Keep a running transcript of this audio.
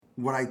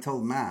what I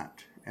told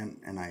Matt,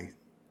 and I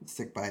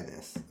stick by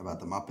this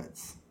about the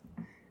Muppets,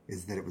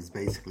 is that it was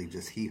basically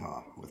just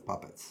hee-haw with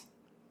puppets.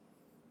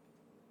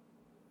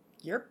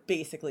 You're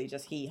basically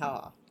just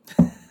hee-haw.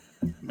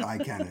 I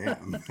kind of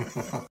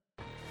am.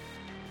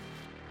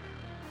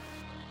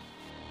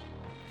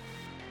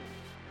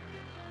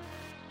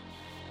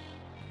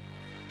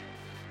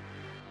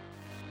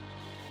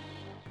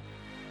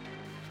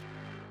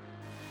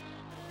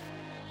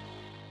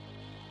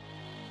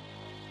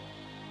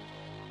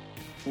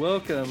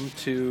 Welcome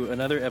to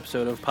another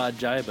episode of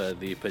Pajiba,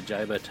 the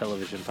Pajiba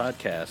television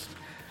podcast.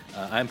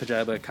 I'm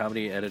Pajiba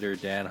comedy editor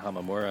Dan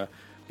Hamamura.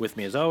 With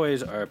me, as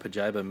always, are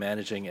Pajiba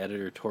managing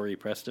editor Tori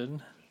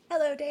Preston.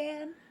 Hello,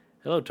 Dan.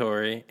 Hello,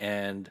 Tori.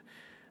 And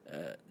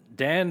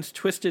Dan's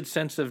twisted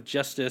sense of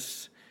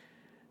justice,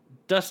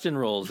 Dustin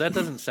rolls. That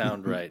doesn't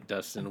sound right,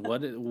 Dustin.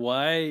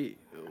 Why?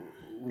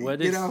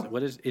 What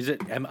is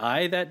it? Am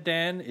I that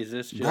Dan? Is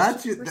this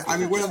just?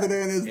 What other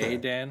Dan is there? A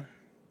Dan?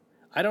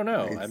 I don't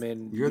know.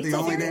 You're the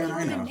only Dan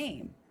I know.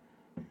 Name.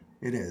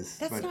 It is.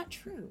 That's not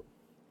true.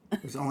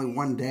 There's only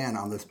one Dan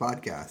on this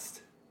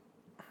podcast.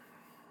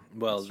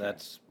 Well, I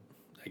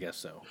guess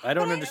so. I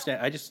don't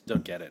understand. I just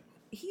don't get it.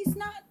 He's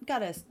not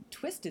got a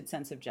twisted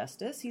sense of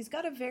justice. He's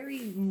got a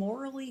very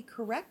morally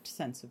correct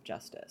sense of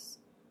justice.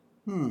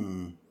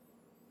 No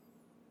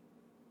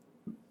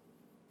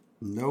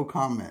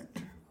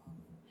comment.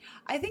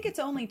 I think it's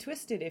only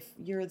twisted if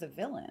you're the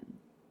villain.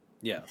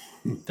 Yeah,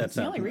 that's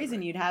the only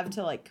reason you'd have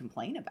to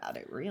complain about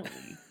it, really.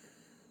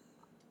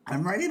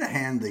 I'm ready to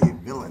hand the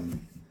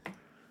villain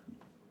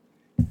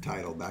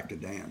title back to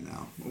Dan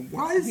now.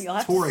 Why is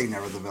Tori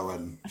never the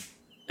villain?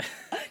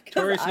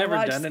 Tori's never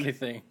done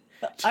anything.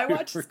 I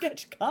watch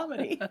sketch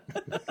comedy.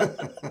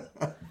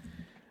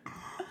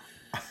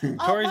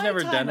 Tori's never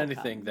done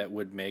anything that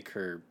would make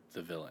her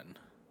the villain.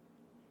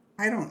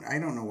 I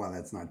don't know why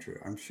that's not true.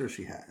 I'm sure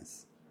she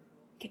has.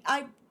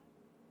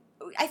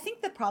 I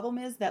think the problem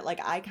is that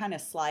I kind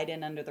of slide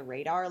in under the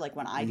radar.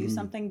 When I do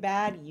something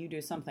bad, you do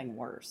something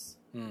worse.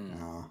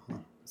 Uh-huh.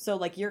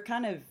 So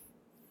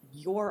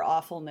your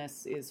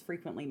awfulness is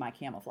frequently my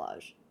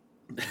camouflage.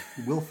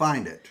 We'll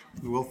find it.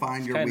 We'll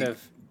find your weak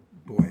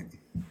point.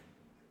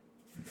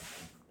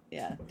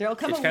 Yeah, there'll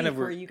come a week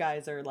where you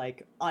guys are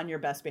on your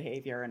best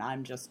behavior, and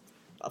I'm just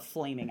a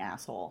flaming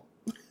asshole.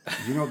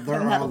 You know,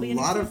 there are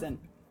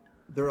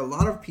a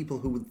lot of people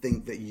who would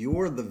think that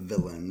you're the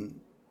villain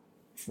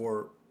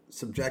for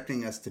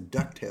subjecting us to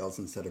DuckTales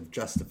instead of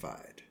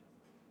Justified.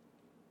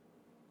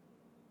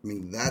 I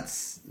mean,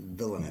 that's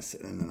villainous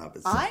in and of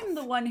itself. I'm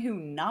the one who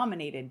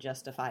nominated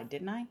Justified,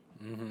 didn't I?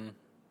 Mm-hmm.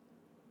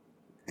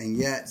 And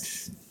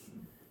yet...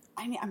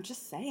 I mean, I'm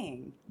just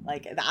saying.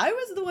 I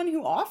was the one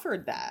who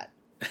offered that.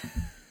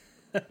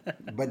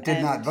 But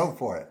did not vote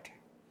for it.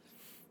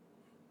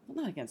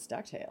 Well, not against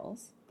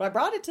DuckTales. But I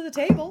brought it to the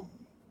table.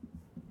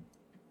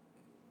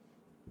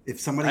 If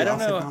somebody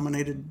else had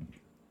nominated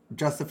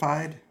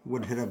Justified,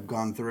 would it have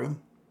gone through?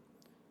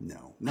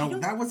 No,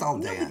 that was all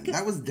Dan.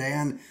 That was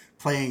Dan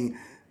playing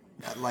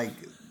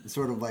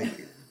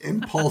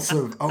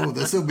impulsive,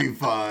 this will be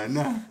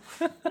fun.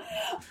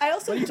 I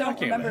also don't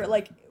remember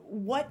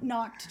what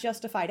knocked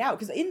Justified out,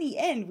 because in the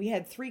end we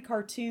had 3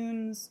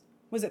 cartoons.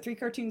 Was it 3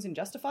 cartoons and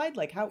Justified?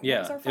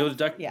 Yeah, what was it was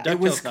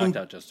DuckTales knocked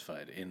out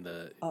Justified in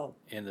the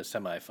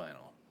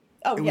semifinal.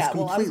 Oh, I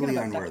was going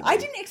to vote. I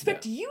didn't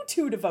expect you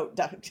two to vote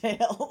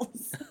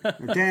DuckTales.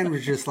 Dan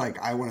was just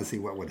I want to see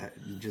what would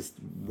just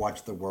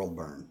watch the world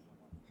burn.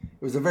 It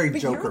was a very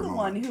Joker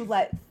moment.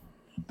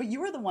 But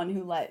you were the one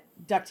who let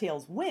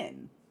DuckTales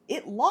win.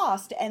 It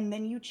lost, and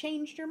then you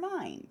changed your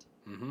mind.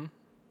 Mm-hmm.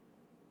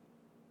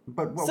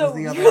 But what was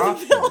the other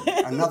option?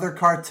 Another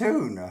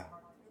cartoon.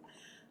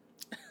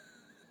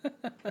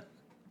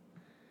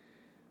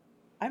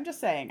 I'm just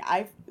saying,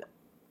 I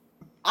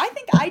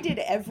think I did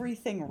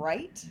everything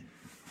right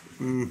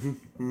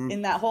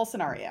in that whole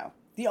scenario.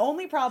 The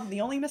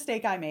only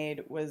mistake I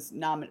made was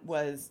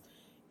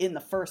in the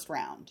first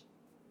round.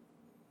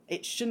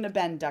 It shouldn't have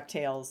been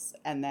DuckTales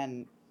and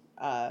then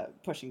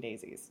Pushing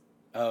Daisies.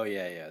 Oh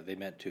yeah. They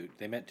meant too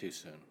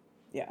soon.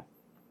 Yeah.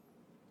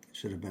 It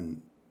should have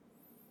been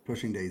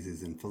Pushing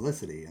Daisies and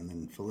Felicity, and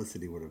then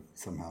Felicity would have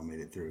somehow made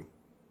it through.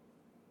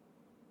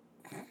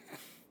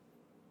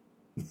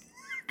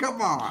 Come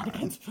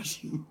on.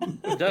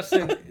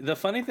 Dustin, the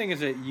funny thing is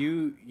that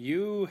you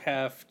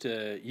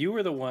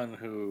were the one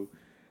who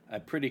I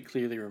pretty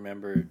clearly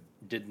remember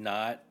did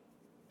not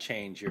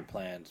change your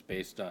plans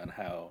based on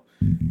how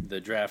the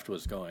draft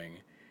was going.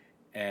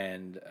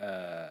 And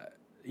I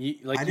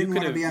didn't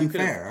want to be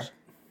unfair.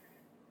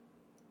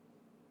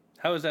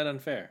 How is that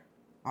unfair?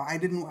 I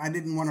didn't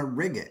want to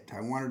rig it.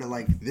 I wanted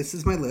to this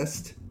is my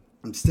list.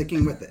 I'm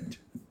sticking with it.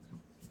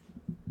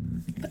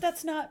 But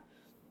that's not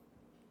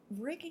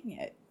rigging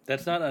it.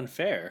 That's not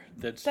unfair.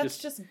 That's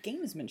just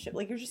gamesmanship.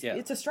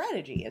 It's a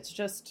strategy. It's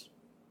just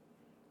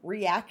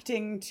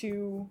reacting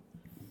to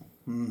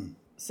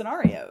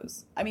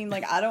scenarios. I mean,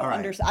 I don't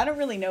understand. I don't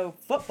really know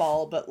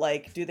football, but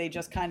do they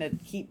just kind of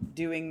keep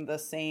doing the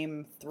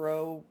same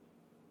throw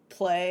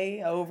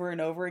play over and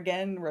over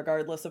again,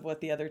 regardless of what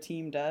the other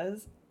team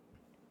does?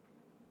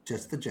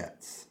 Just the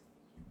Jets.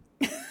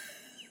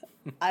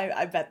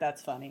 I bet that's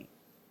funny.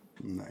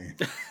 No,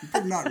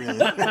 not really.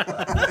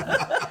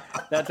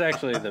 That's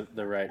actually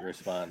the right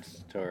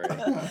response, Tori.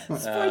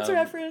 Sports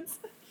reference.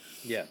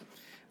 Yeah.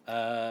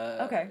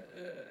 Okay.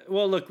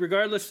 Well, look,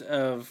 regardless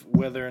of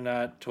whether or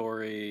not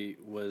Tori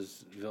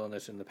was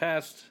villainous in the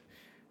past,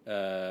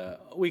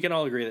 we can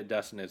all agree that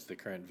Dustin is the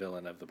current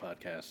villain of the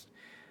podcast.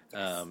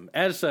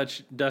 As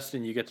such,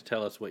 Dustin, you get to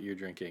tell us what you're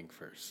drinking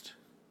first.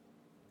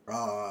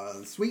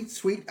 Sweet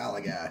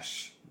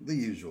Allagash. The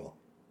usual.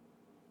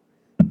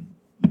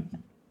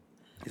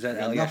 Is that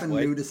Allagash Allagash nothing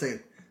White? new to say.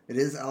 It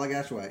is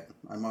Allagash White.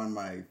 I'm on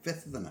my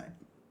 5th of the night.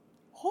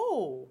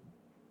 Oh.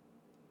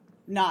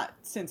 Not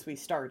since we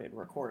started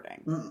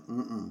recording.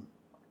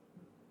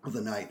 Of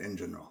the night in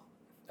general.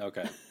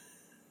 Okay.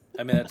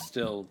 I mean, that's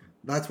still...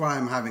 That's why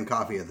I'm having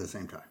coffee at the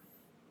same time.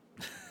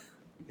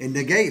 It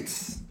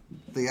negates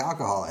the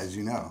alcohol, as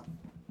you know.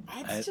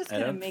 It's just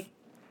going to make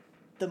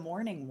the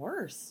morning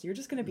worse. You're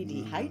just going to be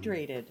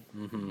dehydrated.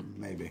 Mm-hmm.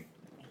 Maybe.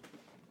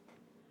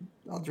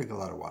 I'll drink a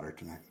lot of water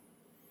tonight.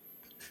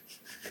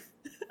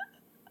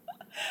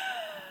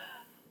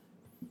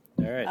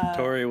 All right.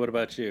 Tori, what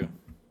about you?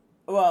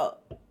 Well,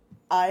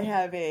 I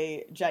have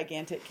a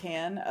gigantic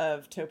can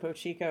of Topo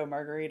Chico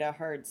Margarita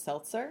Hard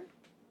Seltzer.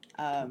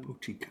 Topo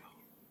Chico.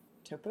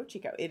 Topo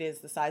Chico. It is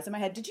the size of my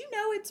head. Did you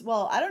know it's...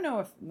 Well, I don't know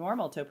if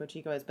normal Topo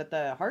Chico is, but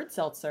the hard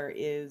seltzer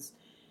is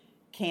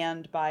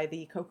canned by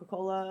the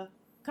Coca-Cola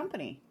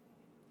company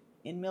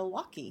in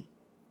Milwaukee.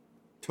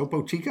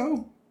 Topo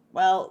Chico?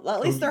 Well,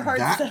 at least they're hard...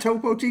 That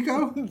Topo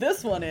Chico?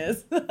 This one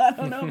is. I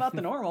don't know about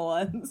the normal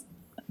ones.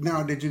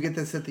 Now, did you get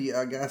this at the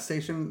gas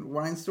station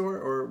wine store,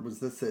 or was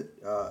this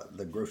at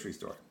the grocery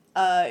store?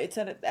 It's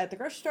at the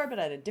grocery store, but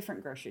at a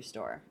different grocery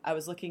store. I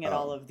was looking at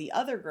all of the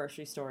other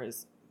grocery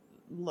stores'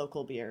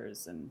 local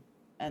beers, and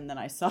then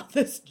I saw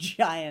this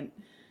giant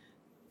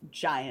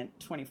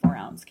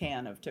 24-ounce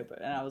can of Topo,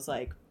 and I was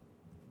like,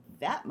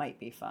 that might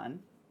be fun.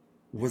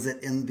 Was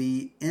it in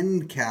the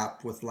end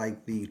cap with,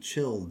 like, the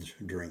chilled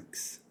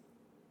drinks?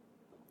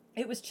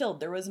 It was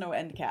chilled. There was no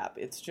end cap.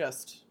 It's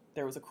just,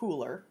 there was a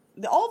cooler.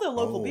 All the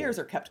local beers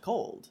are kept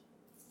cold.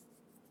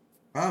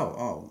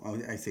 Oh,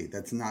 I see.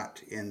 That's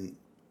not in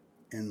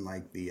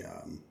like the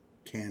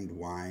canned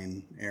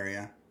wine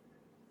area.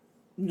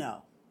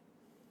 No,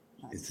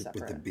 it's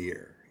with the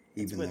beer,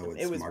 even though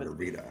it's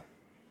margarita.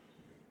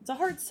 It's a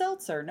hard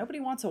seltzer. Nobody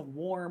wants a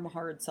warm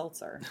hard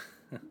seltzer.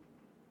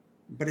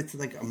 But it's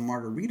like a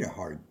margarita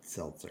hard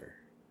seltzer.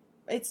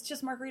 It's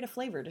just margarita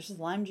flavored. It's just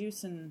lime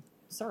juice and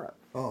syrup.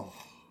 Oh.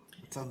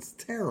 Sounds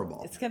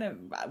terrible.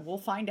 We'll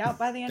find out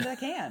by the end of the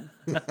can.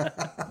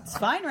 It's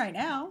fine right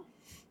now.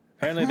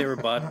 Apparently they were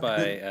bought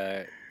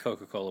by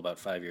Coca-Cola about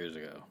 5 years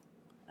ago.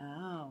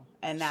 Oh,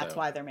 and that's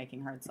why they're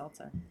making hard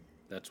seltzer.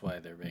 That's why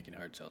they're making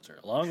hard seltzer,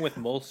 along with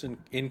Molson,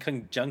 in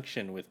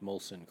conjunction with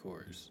Molson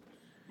Coors.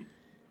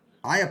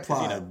 I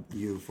applaud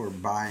you for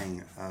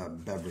buying a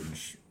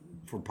beverage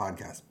for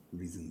podcast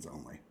reasons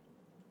only.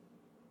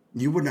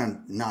 You would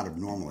not have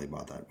normally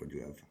bought that, would you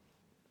have?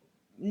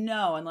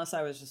 No, unless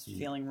I was just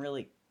feeling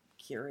really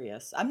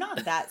curious. I'm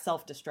not that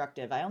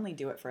self-destructive. I only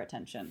do it for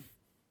attention.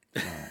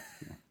 There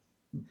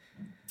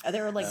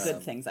are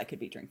good things I could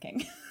be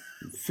drinking.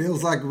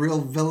 Feels like real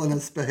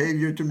villainous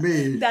behavior to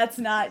me. That's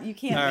not. You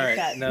can't make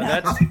that. No,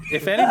 that's.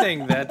 If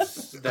anything,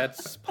 that's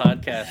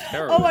podcast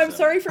heroism. Oh, I'm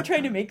sorry for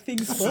trying to make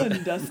things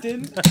fun,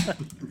 Dustin.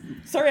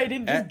 Sorry, I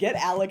didn't just get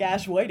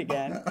Allagash White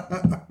again.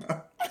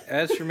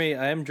 As for me,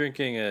 I am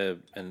drinking a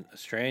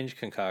strange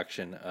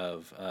concoction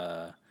of.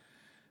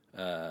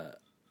 Do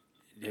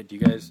you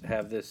guys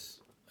have this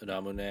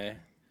Ramune?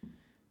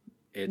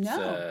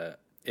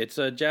 It's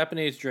a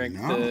Japanese drink.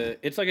 No.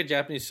 It's like a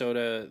Japanese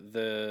soda.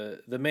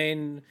 The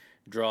main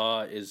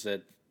draw is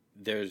that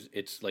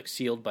it's like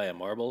sealed by a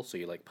marble, so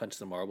you like punch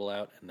the marble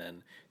out, and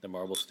then the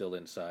marble's still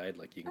inside,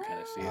 like you can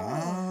kind of see it.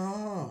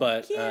 Oh,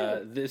 but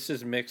this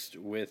is mixed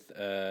with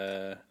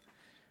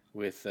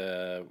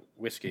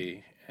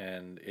whiskey,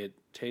 and it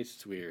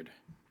tastes weird.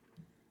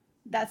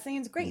 That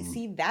sounds great.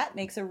 See, that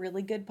makes a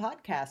really good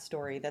podcast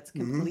story that's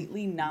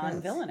completely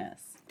non-villainous.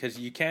 Because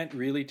you can't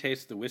really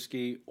taste the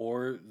whiskey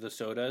or the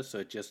soda, so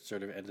it just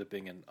sort of ends up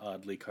being an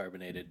oddly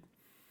carbonated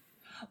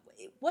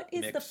What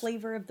is mix. The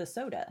flavor of the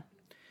soda?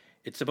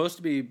 It's supposed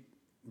to be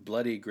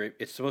bloody grape.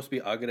 It's supposed to be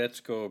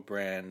Agaretsuko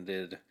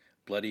branded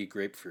bloody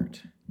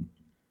grapefruit.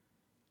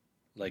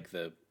 Like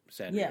the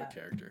Sanrio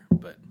character.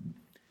 But,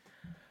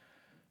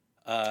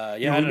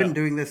 we've been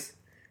doing this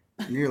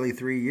nearly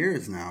 3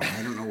 years now.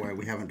 I don't know why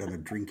we haven't done a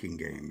drinking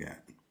game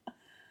yet.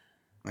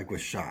 Like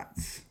with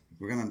shots.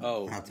 We're going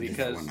to have to do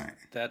that one night.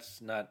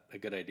 That's not a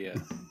good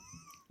idea.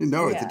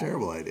 No, it's a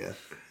terrible idea.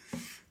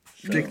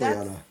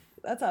 Particularly on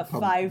that's a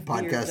 5-beer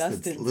podcast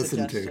Dustin that's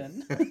listened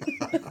suggestion.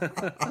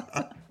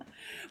 to.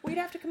 We'd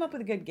have to come up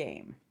with a good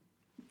game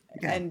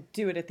and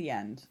do it at the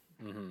end.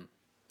 Mm-hmm.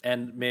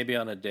 And maybe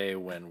on a day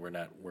when we're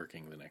not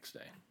working the next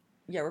day.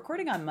 Yeah,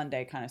 recording on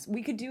Monday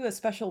we could do a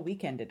special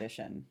weekend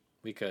edition.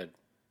 We could.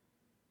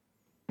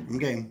 I'm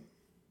game.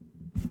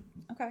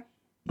 Okay.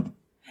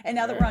 And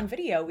now that we're on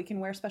video, we can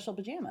wear special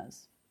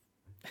pajamas.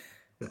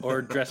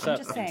 Or dress up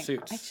just in saying,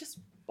 suits.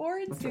 Or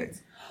in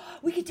suits.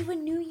 We could do a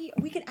New Year.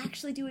 We could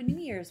actually do a New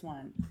Year's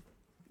one.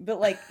 But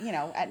like,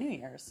 at New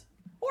Year's.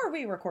 Or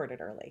we record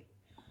it early.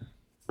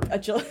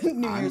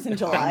 New Year's in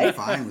July. I'm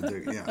fine with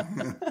it, yeah.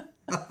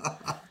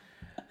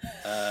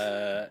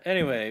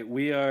 Anyway,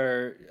 we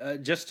are,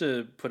 just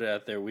to put it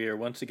out there, we are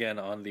once again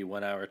on the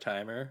 1 hour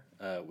timer.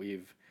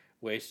 We've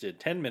wasted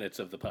 10 minutes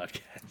of the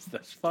podcast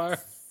thus far.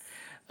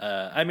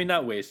 I mean,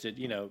 not wasted,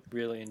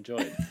 really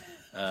enjoyed.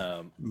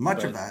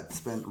 Much of that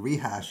spent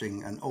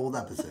rehashing an old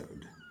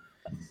episode.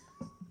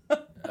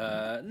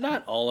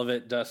 Not all of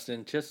it,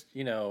 Dustin. Just,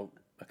 a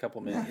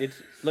couple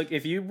minutes. Look,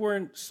 if you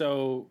weren't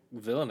so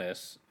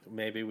villainous,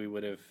 maybe we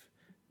would have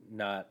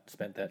not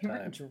spent that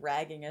time.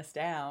 Dragging us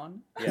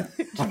down. Yeah.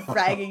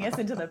 Dragging us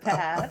into the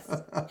past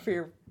for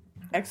your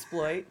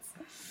exploits.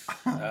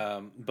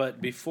 But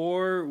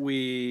before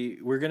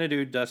we're going to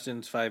do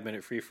Dustin's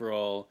 5-minute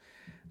free-for-all,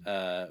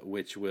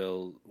 which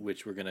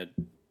we're going to,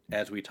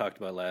 as we talked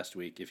about last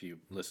week, if you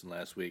listened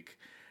last week,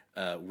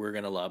 we're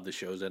going to lob the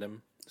shows at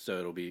him, so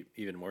it'll be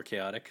even more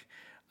chaotic.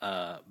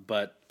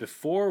 But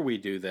before we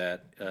do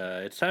that,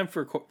 it's time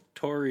for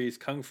Tori's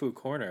Kung Fu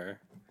Corner.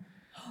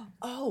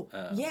 Oh,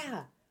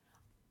 yeah.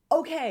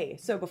 Okay,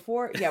 so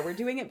we're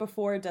doing it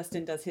before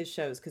Dustin does his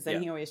shows, because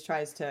then he always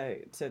tries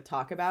to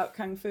talk about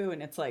Kung Fu,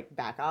 and it's like,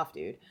 back off,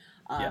 dude.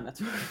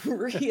 That's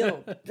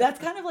real. That's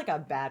kind of like a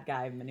bad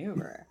guy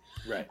maneuver.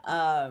 Right.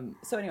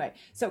 So anyway,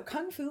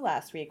 Kung Fu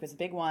last week was a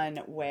big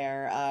one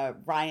where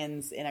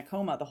Ryan's in a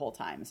coma the whole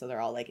time. So they're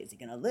all like, is he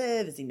going to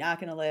live? Is he not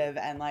going to live?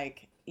 And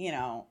like,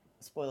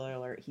 spoiler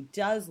alert, he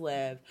does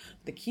live.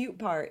 The cute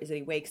part is that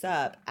he wakes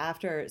up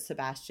after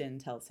Sebastian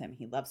tells him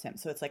he loves him.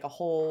 So it's like a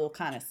whole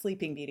kind of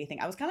Sleeping Beauty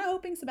thing. I was kind of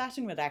hoping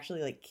Sebastian would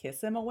actually like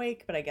kiss him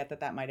awake, but I get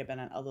that might have been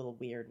a little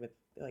weird with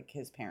like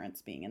his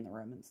parents being in the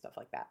room and stuff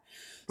like that.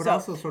 But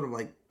also sort of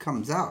like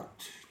comes out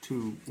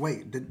to,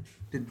 wait, did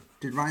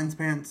Ryan's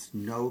parents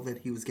know that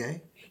he was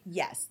gay?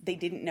 Yes, they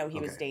didn't know he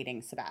was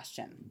dating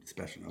Sebastian.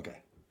 Sebastian, okay.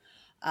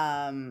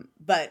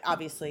 But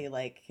obviously,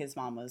 like, his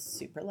mom was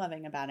super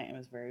loving about it. It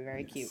was very,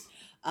 very cute.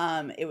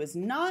 It was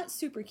not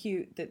super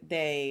cute that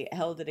they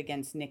held it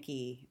against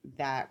Nikki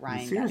that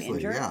Ryan got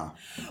injured. Yeah.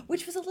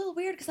 Which was a little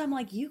weird, because I'm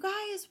like, you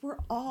guys were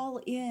all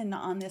in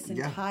on this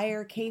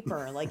entire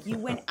caper. Like, you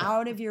went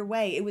out of your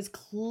way. It was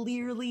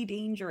clearly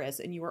dangerous,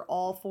 and you were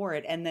all for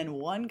it. And then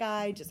one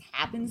guy just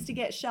happens to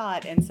get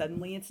shot, and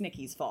suddenly it's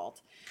Nikki's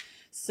fault.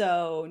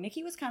 So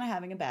Nikki was kind of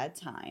having a bad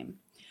time.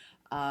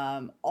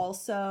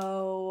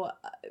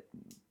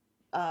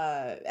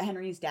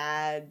 Henry's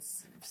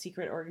dad's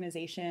secret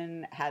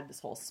organization had this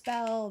whole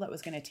spell that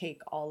was going to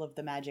take all of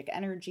the magic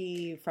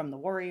energy from the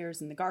warriors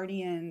and the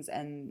guardians,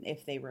 and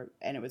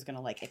it was going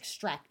to like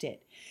extract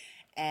it.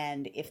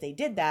 And if they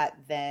did that,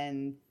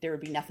 then there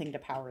would be nothing to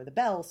power the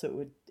bell,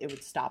 so it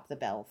would stop the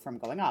bell from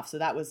going off. So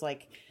that was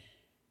like,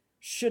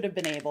 should have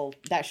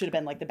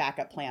been like the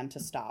backup plan to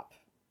stop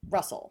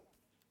Russell.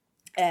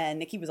 And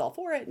Nikki was all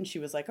for it, and she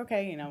was like,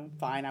 okay,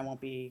 fine, I won't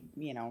be,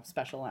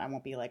 special, and I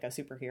won't be like a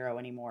superhero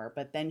anymore.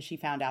 But then she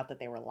found out that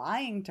they were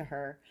lying to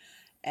her,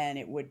 and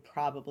it would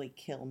probably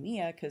kill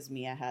Mia, because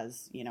Mia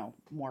has,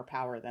 more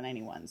power than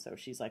anyone. So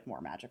she's like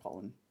more magical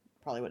and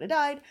probably would have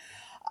died.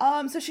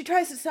 So she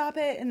tries to stop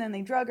it, and then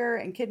they drug her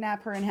and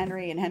kidnap her and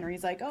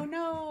Henry's like, oh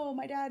no,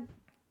 my dad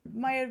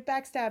might have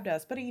backstabbed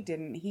us, but he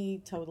didn't.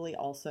 He totally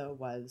also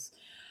was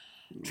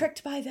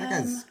tricked by them.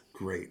 That guy's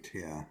great,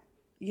 yeah.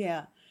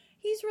 Yeah.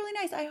 He's really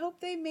nice. I hope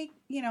they make,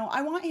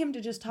 I want him to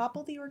just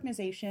topple the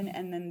organization,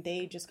 and then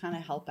they just kind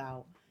of help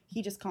out.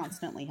 He just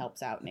constantly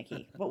helps out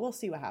Nikki, but we'll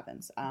see what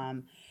happens.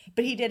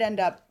 But he did end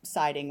up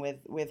siding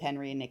with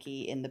Henry and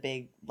Nikki in the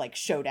big like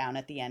showdown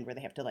at the end, where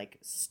they have to like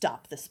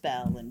stop the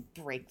spell and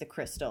break the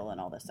crystal and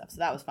all this stuff. So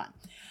that was fun.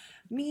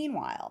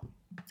 Meanwhile,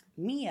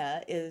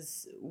 Mia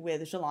is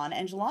with Jalon,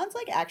 and Jalon's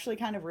like actually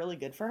kind of really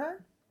good for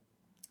her.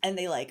 And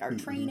they like are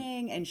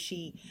training,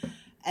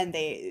 and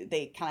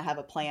they kind of have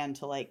a plan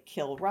to like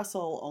kill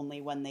Russell, only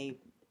when they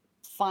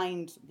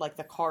find like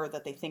the car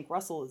that they think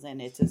Russell is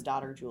in, it's his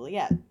daughter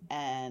Juliet.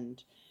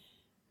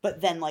 But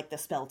then like the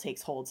spell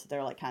takes hold, so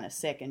they're like kind of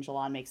sick, and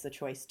Jalon makes the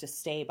choice to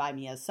stay by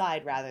Mia's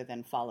side rather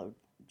than follow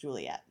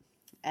Juliet.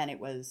 And it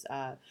was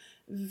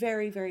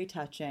very, very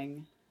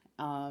touching.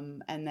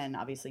 And then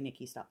obviously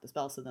Nikki stopped the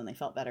spell, so then they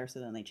felt better, so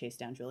then they chased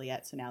down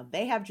Juliet. So now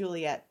they have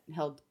Juliet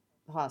held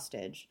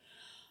hostage.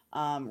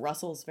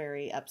 Russell's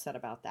very upset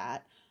about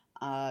that.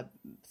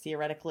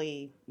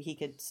 Theoretically, he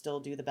could still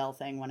do the bell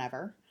thing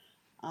whenever.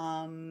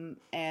 And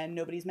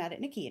nobody's mad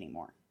at Nikki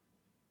anymore.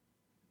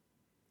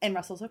 And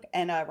Russell's okay.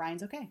 And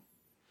Ryan's okay.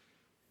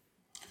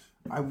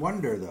 I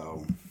wonder,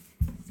 though,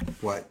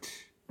 what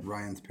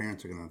Ryan's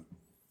parents are going to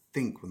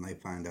think when they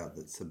find out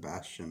that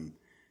Sebastian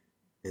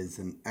is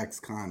an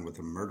ex-con with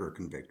a murder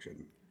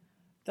conviction.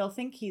 They'll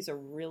think he's a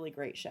really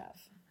great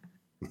chef.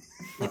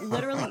 Like,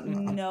 literally,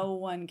 no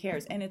one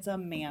cares. And it's a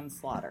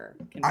manslaughter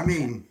conviction. I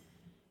mean...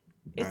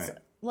 It's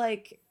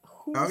like,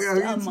 who's Oh,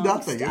 yeah, it's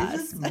amongst nothing. us?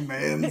 It's just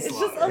manslaughter. It's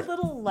just a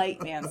little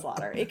light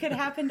manslaughter. It could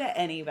happen to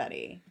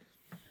anybody.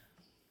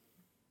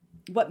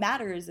 What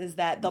matters is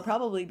that they'll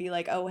probably be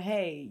like, oh,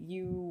 hey,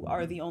 you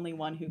are the only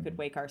one who could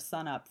wake our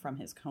son up from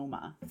his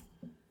coma.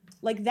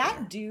 Like,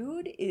 that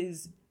dude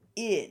is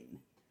in.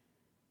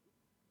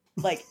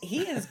 Like,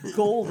 he is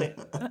golden.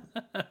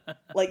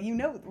 Like, you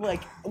know,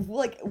 like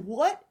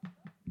what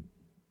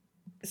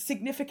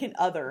significant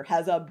other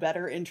has a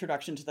better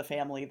introduction to the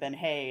family than,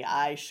 hey,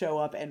 I show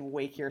up and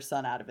wake your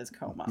son out of his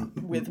coma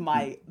with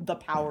the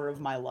power of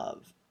my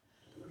love.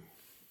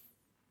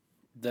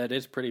 That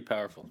is pretty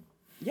powerful.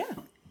 Yeah.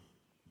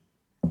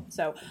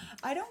 So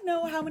I don't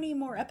know how many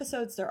more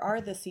episodes there are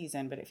this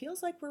season, but it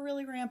feels like we're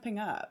really ramping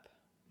up.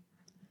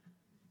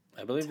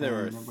 I believe there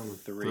were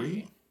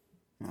 3.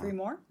 Yeah. 3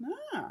 more?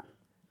 Ah.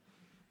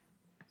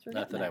 So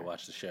not that I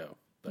watched the show,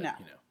 but no.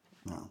 you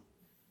know. No.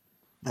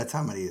 That's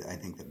how many I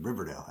think that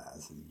Riverdale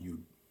has, and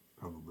you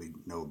probably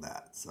know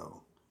that,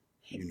 so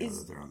you know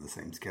that they're on the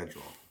same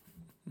schedule.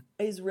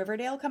 Is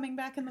Riverdale coming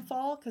back in the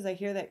fall? Because I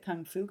hear that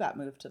Kung Fu got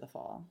moved to the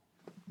fall.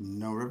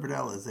 No,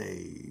 Riverdale is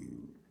a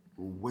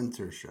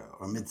winter show,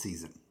 a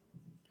mid-season.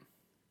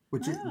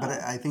 Which is, but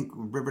I think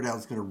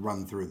Riverdale's going to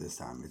run through this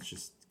time. It's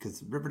just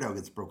because Riverdale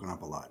gets broken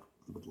up a lot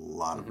with a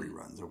lot of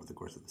reruns over the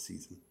course of the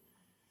season.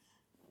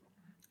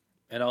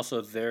 And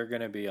also, they're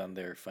going to be on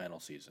their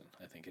final season.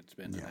 I think it's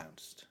been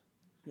announced.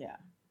 Yeah.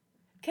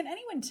 Can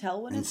anyone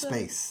tell when it's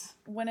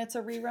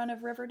a rerun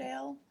of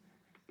Riverdale?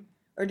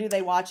 Or do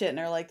they watch it and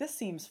they're like, this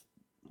seems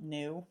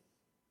new?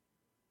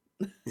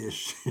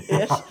 Ish.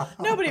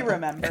 Nobody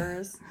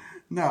remembers.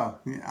 No,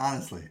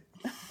 honestly.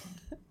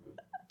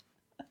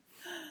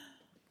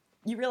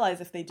 You realize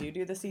if they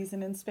do the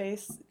season in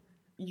space,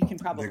 you can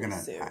probably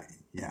sue.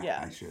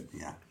 I should,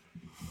 yeah.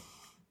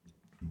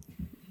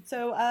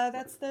 So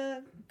that's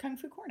the Kung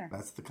Fu Corner.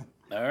 That's the...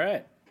 All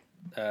right.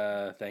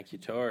 Thank you,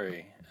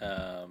 Tori.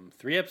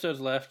 3 episodes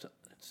left. It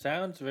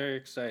sounds very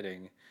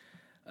exciting.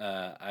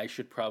 I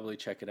should probably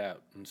check it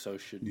out, and so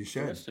should you.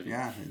 The rest of you.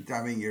 Yeah.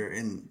 I mean, you're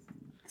in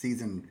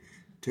season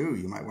 2.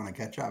 You might want to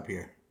catch up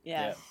here.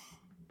 Yeah.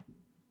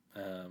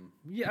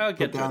 I'll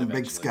get Put down to it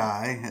Big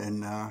Sky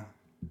and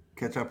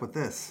catch up with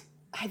this.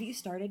 Have you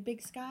started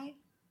Big Sky?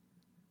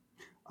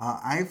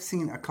 I've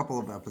seen a couple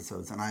of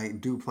episodes, and I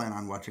do plan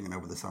on watching it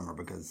over the summer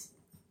because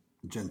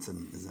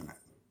Jensen is in it.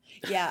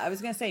 Yeah, I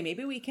was going to say,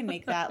 maybe we can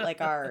make that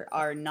like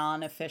our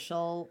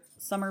non-official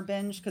summer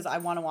binge, because I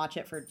want to watch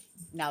it for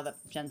now that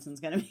Jensen's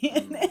going to be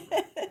in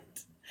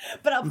it.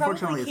 But I'll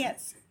probably can't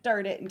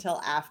start it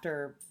until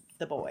after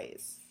The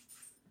Boys.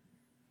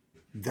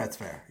 That's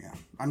fair, yeah.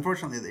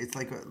 Unfortunately, it's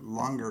like a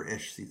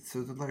longer-ish season.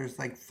 So there's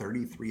like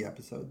 33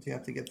 episodes you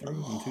have to get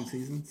through in 2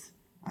 seasons.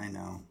 I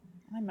know.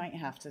 I might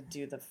have to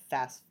do the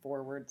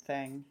fast-forward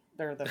thing.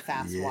 Or the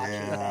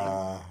fast-watching thing.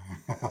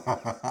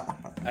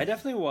 I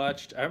definitely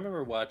I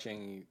remember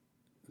watching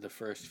the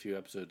first few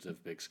episodes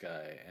of Big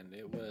Sky, and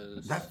it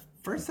was... That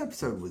first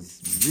episode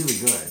was really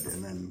good,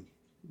 and then...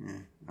 Yeah.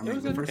 It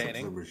was the first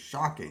episode was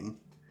shocking.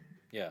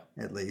 Yeah.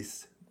 At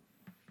least.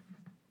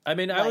 I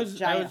mean, I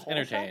was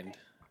entertained.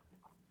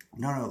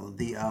 No,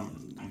 the I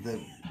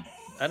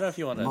don't know if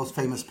you want to... The most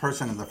famous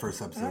person in the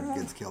first episode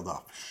gets killed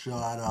off.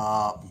 Shut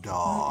up,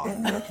 dog.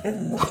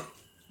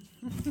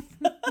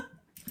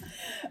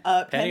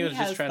 Penny was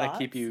just trying to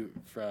keep you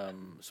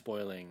from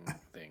spoiling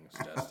things,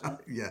 Dustin.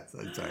 Yes,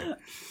 I'm sorry.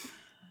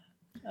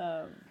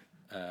 All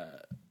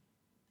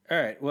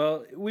right,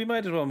 well, we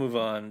might as well move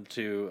on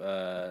to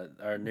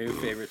our new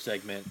favorite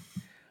segment.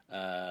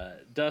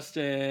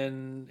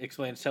 Dustin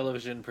Explains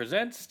Television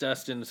presents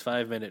Dustin's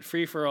 5-minute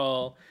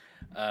free-for-all.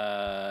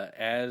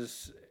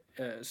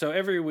 So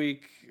every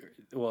week,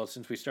 well,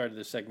 since we started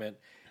this segment,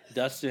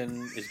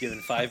 Dustin is given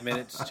 5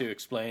 minutes to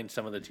explain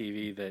some of the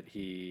TV that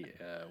he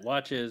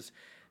watches.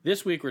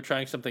 This week, we're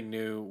trying something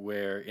new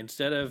where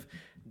instead of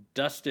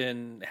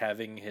Dustin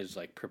having his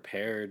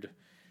prepared,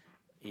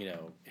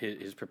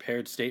 his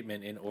prepared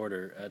statement in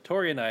order,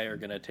 Tori and I are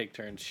going to take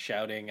turns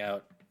shouting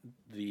out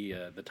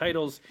the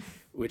titles,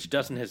 which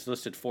Dustin has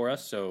listed for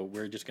us. So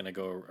we're just going to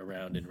go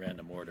around in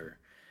random order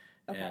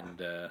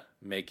and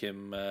make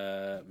him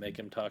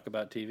talk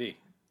about TV.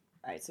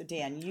 All right, so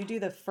Dan, you do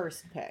the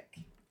first pick.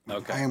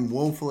 Okay. I am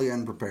woefully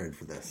unprepared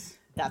for this.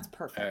 That's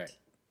perfect. All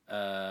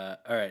right.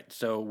 All right.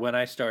 So when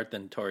I start,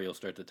 then Tori will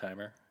start the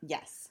timer.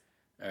 Yes.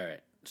 All right.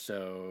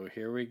 So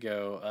here we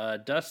go.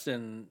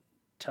 Dustin,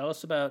 tell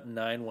us about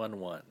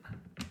 911.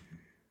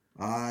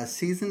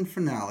 Season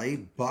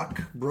finale.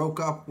 Buck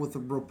broke up with a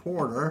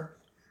reporter,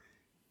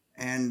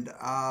 and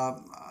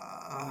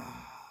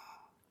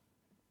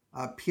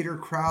Peter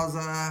Krause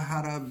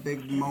had a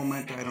big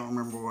moment. I don't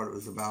remember what it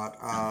was about,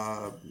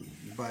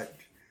 but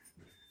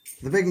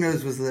the big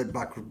news was that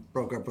Buck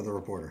broke up with a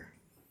reporter.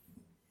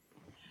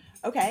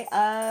 Okay,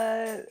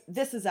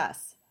 This Is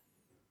Us.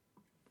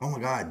 Oh my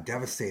God,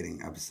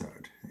 devastating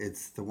episode.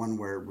 It's the one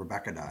where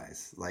Rebecca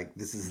dies.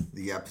 This is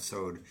the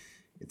episode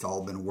it's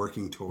all been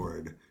working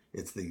toward.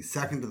 It's the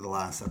second to the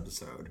last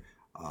episode.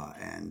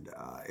 And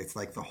it's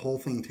like the whole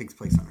thing takes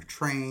place on a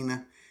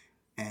train.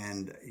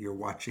 and you're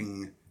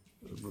watching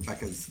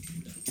Rebecca's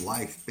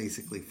life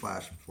basically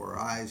flash before her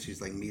eyes.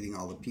 She's like meeting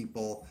all the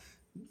people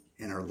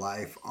in her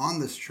life on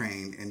this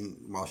train, and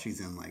while she's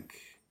in like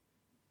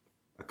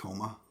a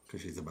coma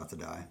because she's about to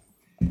die.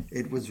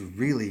 It was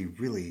really,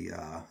 really.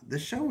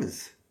 This show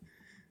is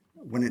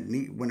when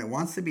it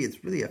wants to be.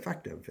 It's really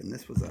effective, and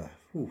this was a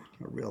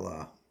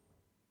real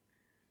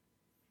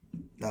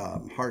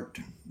heart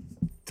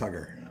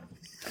tugger.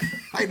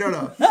 I don't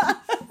know.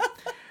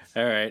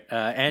 All right,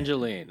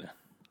 Angeline.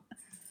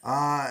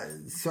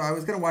 So I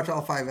was going to watch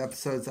all 5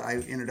 episodes. I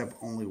ended up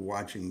only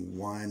watching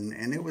 1,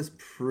 and it was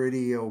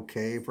pretty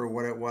okay for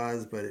what it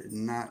was, but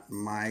not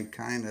my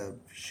kind of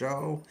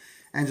show.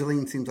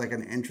 Angeline seems like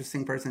an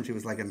interesting person. She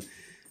was like an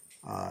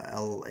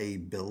L.A.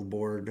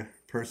 Billboard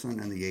person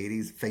in the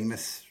 80s.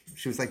 Famous.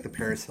 She was like the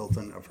Paris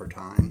Hilton of her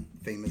time.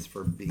 Famous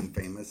for being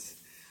famous.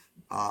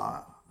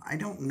 I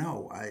don't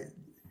know.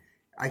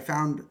 I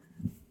found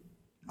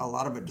a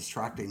lot of it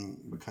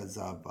distracting because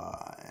of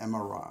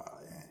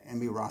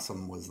Emmy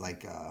Rossum was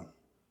like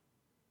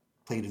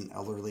played an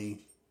elderly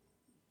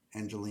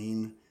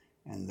Angeline,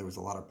 and there was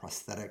a lot of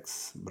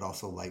prosthetics, but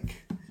also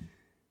like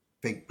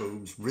fake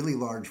boobs, really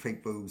large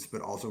fake boobs,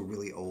 but also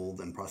really old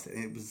and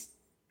prosthetic.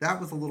 That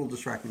was a little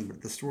distracting,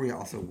 but the story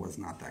also was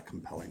not that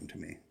compelling to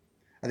me.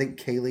 I think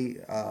Kaylee,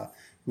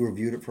 who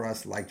reviewed it for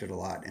us, liked it a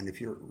lot, and if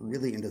you're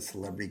really into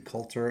celebrity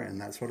culture and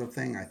that sort of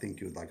thing, I think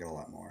you would like it a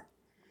lot more.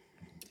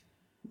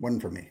 One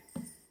for me.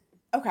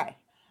 Okay,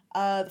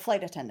 the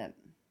flight attendant.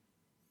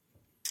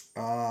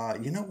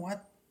 You know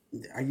what?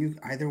 Are you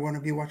either one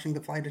of you watching The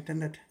Flight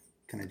Attendant?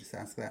 Can I just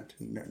ask that?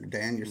 No,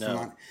 Dan, you're still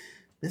not.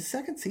 This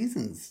second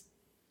season's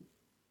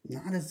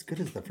not as good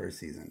as the first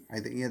season. I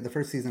think the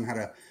first season had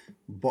a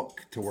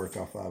book to work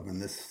off of,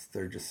 and this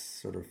they're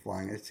just sort of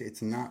flying.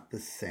 It's not the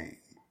same.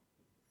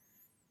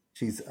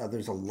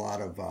 There's a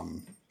lot of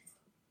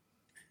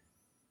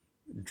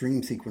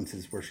dream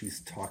sequences where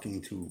she's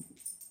talking to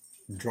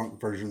drunk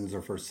versions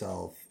of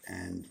herself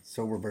and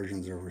sober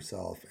versions of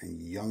herself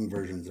and young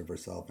versions of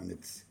herself, and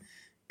it's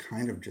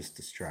kind of just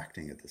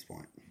distracting at this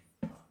point.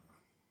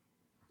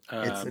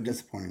 It's a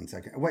disappointing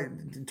second.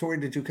 Wait, Tori,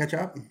 did you catch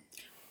up? I'm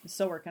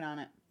still working on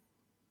it.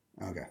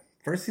 Okay.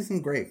 First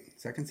season, great.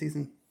 Second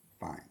season,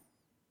 fine.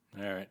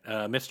 All right.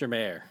 Mr.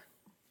 Mayor.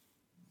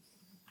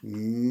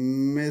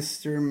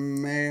 Mr.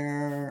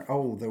 Mayor.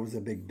 Oh, there was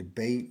a big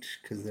debate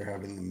because they're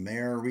having the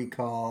mayor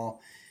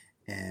recall,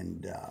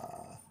 and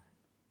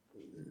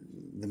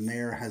the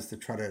mayor has to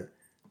try to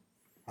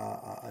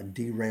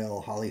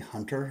derail Holly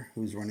Hunter,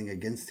 who's running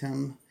against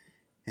him,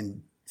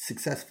 and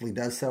successfully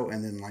does so.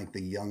 And then like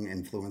the young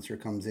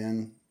influencer comes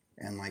in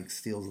and like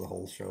steals the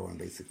whole show. And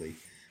basically,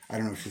 I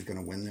don't know if she's going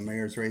to win the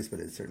mayor's race, but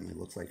it certainly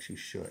looks like she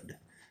should.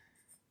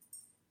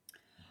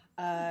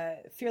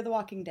 Fear the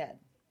Walking Dead.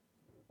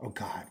 Oh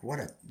God, what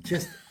a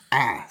just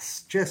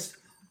ass, just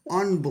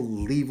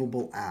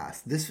unbelievable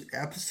ass. This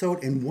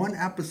episode, in one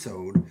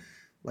episode,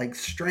 like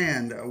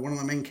Strand, one of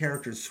the main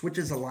characters,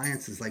 switches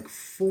alliances like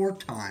 4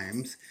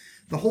 times.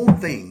 The whole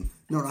thing,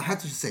 no, I have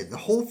to just say, the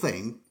whole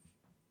thing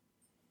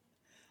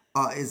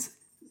is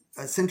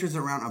centers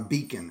around a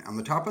beacon on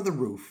the top of the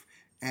roof,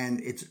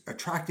 and it's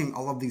attracting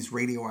all of these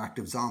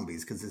radioactive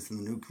zombies because it's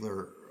in the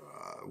nuclear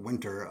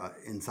winter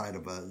inside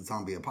of a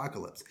zombie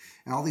apocalypse.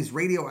 And all these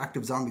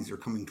radioactive zombies are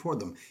coming toward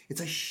them.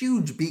 It's a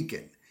huge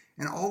beacon,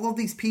 and all of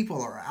these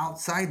people are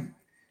outside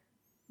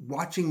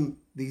watching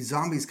these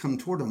zombies come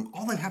toward them.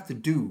 All they have to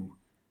do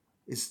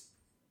is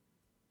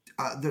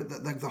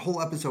the whole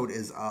episode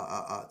is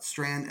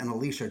Strand and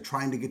Alicia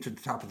trying to get to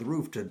the top of the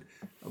roof to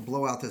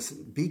blow out this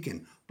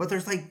beacon. But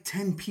there's like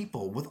 10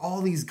 people with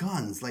all these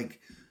guns,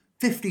 like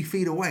 50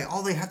 feet away.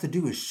 All they have to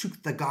do is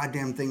shoot the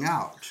goddamn thing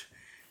out.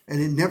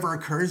 And it never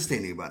occurs to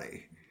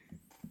anybody.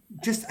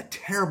 Just a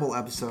terrible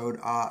episode.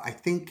 I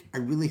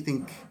really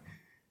think,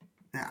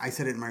 I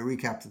said it in my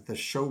recap, that the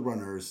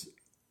showrunners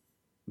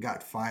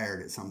got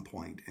fired at some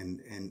point,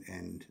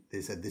 and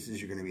they said, this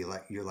is going to be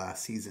like your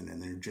last season,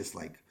 and they're just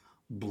like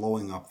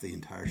blowing up the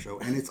entire show.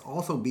 And it's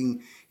also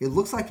it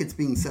looks like it's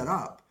being set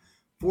up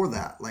for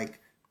that. Like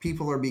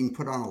people are being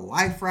put on a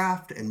life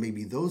raft, and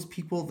maybe those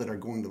people that are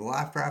going to the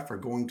life raft are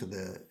going to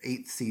the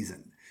 8th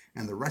season,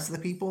 and the rest of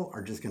the people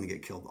are just going to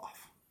get killed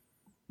off.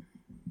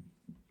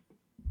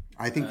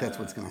 I think that's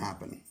what's going to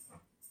happen.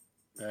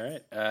 All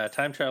right.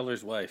 Time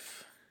Traveler's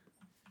Wife.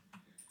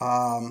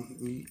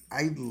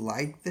 I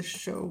like this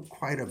show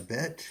quite a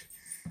bit,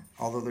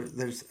 although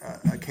there's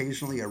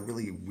occasionally a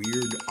really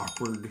weird,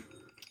 awkward.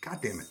 God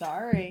damn it!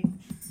 Sorry.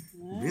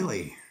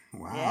 Really?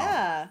 Wow.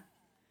 Yeah.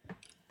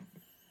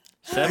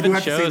 7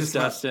 shows,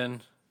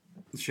 Dustin.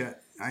 Shit.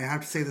 I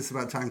have to say this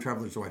about Time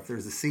Traveler's Wife.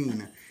 There's a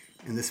scene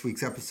in this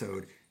week's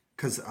episode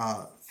because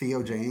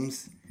Theo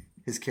James,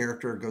 his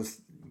character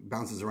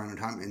bounces around in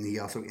time, and he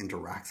also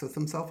interacts with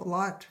himself a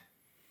lot.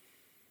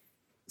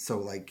 So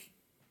like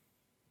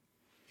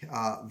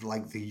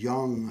the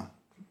young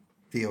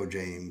Theo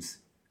James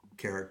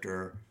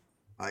character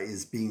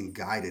is being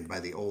guided by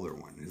the older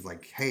one. It's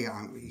like, hey,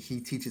 he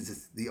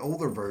teaches the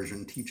older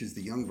version teaches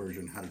the young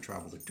version how to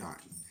travel through time.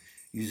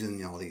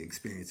 using all the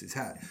experience he's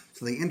had.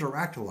 So they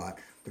interact a lot.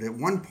 But at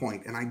one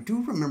point, and I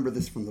do remember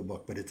this from the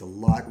book, but it's a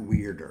lot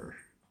weirder.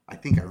 I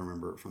think I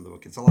remember it from the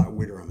book. It's a lot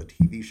weirder on the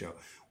TV show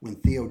when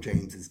Theo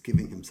James is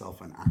giving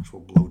himself an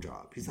actual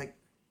blowjob. He's like,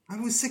 I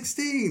was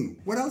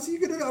 16. What else are you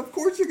going to do? Of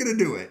course you're going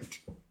to do it.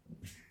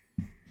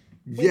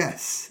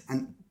 Yes,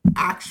 an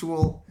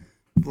actual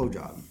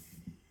blowjob.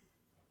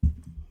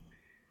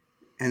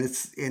 And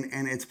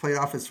it's played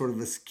off as sort of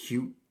this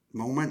cute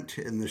moment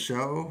in the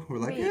show. We're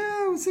like,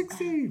 yeah, I was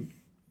 16.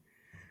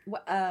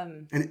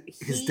 And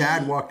his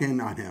dad walked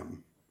in on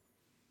him,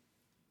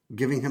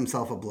 giving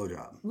himself a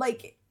blowjob.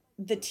 Like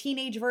the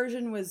teenage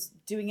version was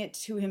doing it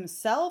to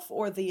himself,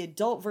 or the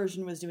adult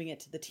version was doing it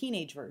to the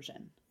teenage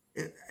version?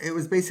 It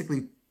was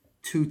basically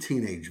two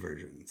teenage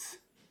versions.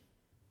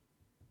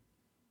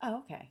 Oh,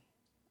 okay.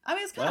 I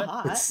mean, it's kind of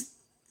hot.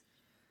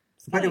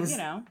 But it was,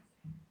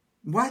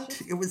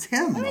 What? It was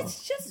him. I mean,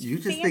 it's just you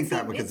just think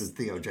that because it's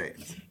Theo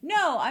James.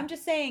 No, I'm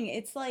just saying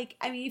it's like,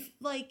 I mean,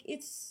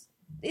 it's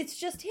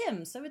just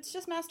him, so it's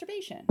just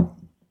masturbation.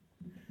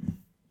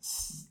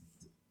 It's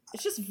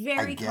just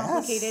very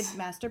complicated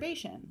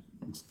masturbation.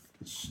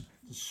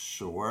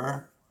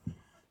 Sure.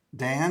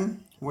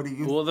 Dan, what do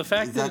you... Well, the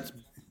fact that it's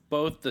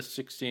both the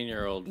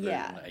 16-year-old version,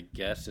 I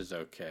guess, is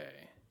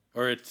okay.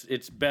 Or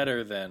it's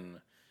better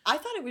than... I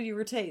thought you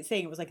were saying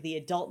it was like the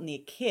adult and the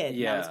kid.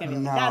 Yeah. And I was going to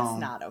be like, that's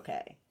not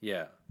okay.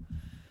 Yeah.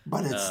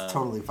 But it's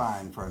totally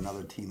fine for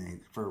another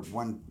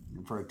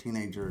for a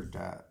teenager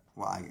to...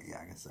 Well, I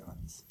guess so.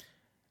 It's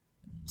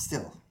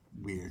still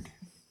weird.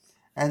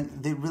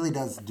 And it really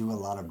does do a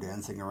lot of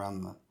dancing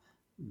around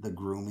the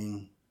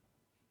grooming.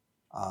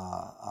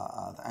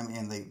 I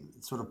mean, they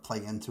sort of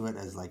play into it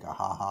as like a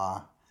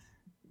ha-ha.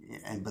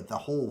 But the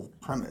whole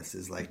premise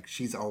is like,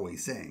 she's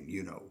always saying,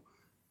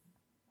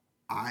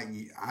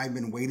 I've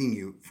been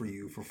waiting for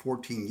you for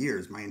 14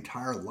 years. My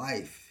entire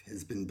life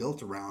has been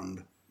built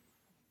around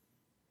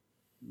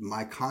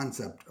my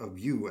concept of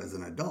you as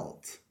an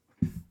adult.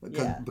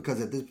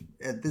 Because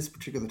at this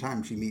particular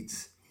time, she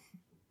meets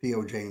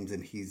Theo James,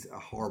 and he's a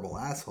horrible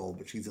asshole,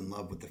 but she's in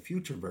love with the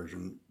future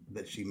version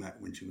that she met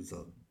when she was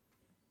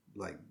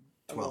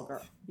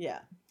 12. Yeah.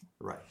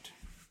 Right.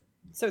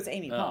 So it's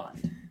Amy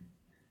Pond.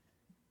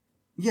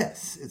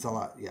 Yes, it's a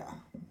lot. Yeah.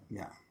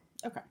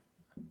 Okay.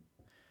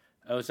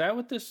 Oh, is that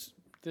what this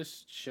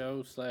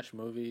show /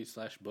 movie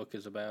 / book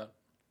is about?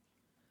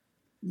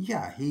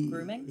 Yeah,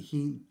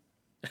 grooming.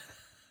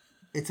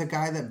 It's a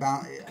guy that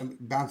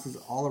bounces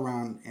all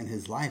around in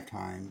his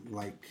lifetime,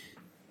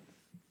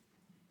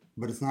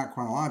 but it's not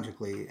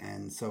chronologically,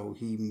 and so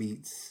he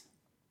meets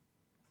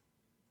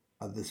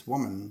this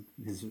woman,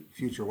 his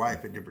future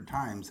wife, at different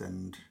times,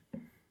 and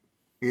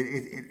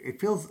it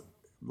feels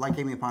like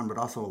Amy Pond, but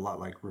also a lot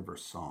like River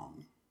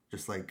Song.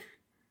 Just like,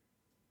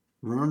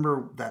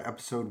 remember that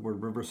episode where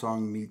River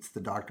Song meets the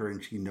doctor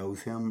and she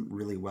knows him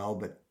really well,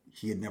 but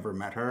he had never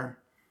met her?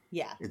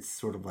 Yeah. It's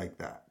sort of like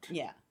that.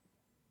 Yeah.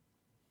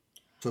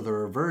 So there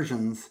are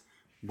versions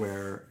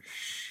where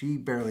she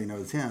barely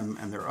knows him,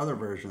 and there are other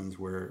versions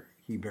where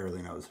he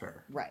barely knows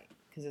her. Right,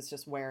 because it's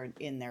just where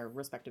in their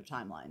respective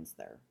timelines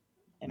they're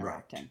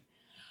interacting. Right.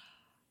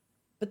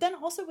 But then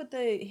also with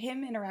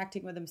him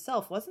interacting with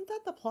himself, wasn't that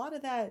the plot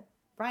of that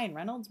Ryan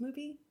Reynolds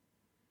movie?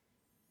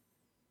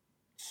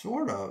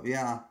 Sort of,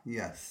 yeah,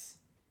 yes.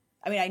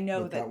 I mean, I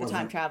know that The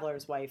Time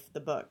Traveler's Wife, the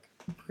book,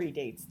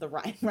 predates the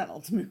Ryan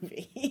Reynolds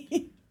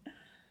movie.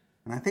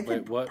 And I think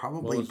it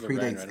probably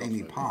predates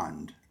Amy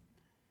Pond,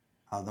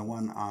 the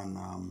one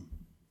on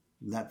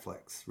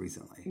Netflix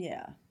recently.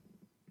 Yeah.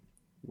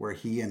 Where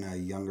he in a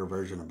younger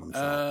version of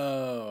himself.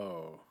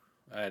 Oh.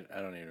 I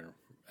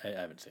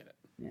haven't seen it.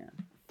 Yeah.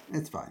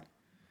 It's fine.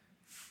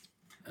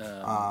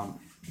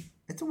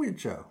 It's a weird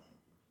show.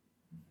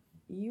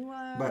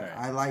 But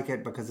I like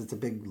it because it's a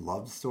big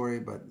love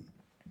story,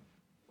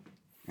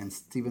 and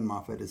Stephen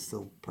Moffat is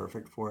still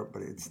perfect for it,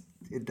 but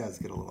it does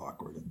get a little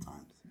awkward at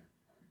times.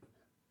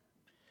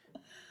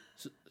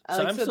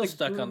 So I'm still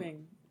stuck grooming.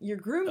 On your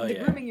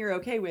grooming you're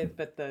okay with,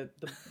 but the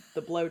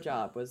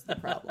blowjob was the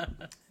problem.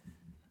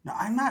 No,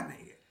 I'm not.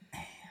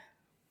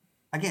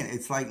 Again,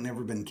 it's like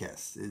Never Been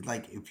Kissed. It's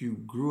like if you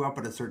grew up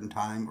at a certain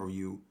time, or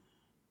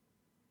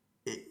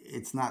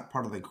it's not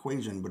part of the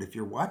equation. But if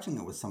you're watching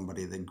it with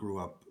somebody that grew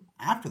up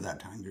after that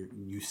time,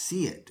 you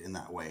see it in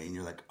that way, and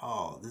you're like,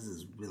 oh, this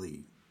is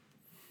really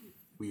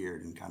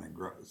weird and kind of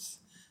gross.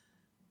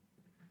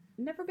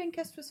 Never Been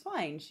Kissed was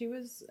fine. She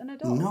was an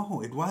adult.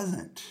 No, it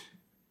wasn't.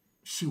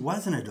 She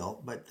was an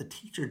adult, but the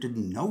teacher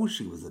didn't know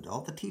she was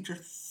adult. The teacher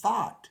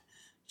thought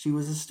she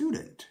was a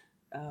student.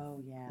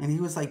 Oh, yeah. And he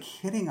was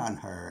hitting on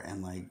her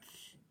and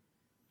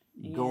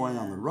going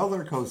on the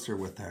roller coaster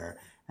with her.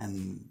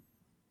 And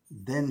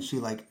then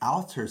she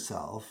outs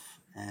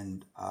herself,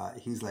 and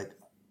he's like,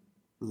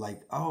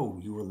 oh,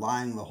 you were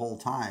lying the whole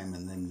time.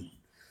 And then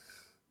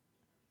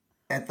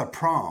at the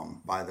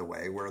prom, by the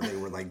way, where they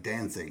were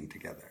dancing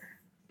together.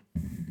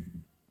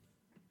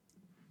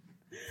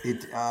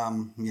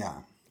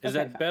 Is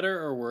that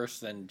better or worse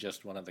than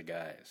just one of the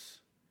guys?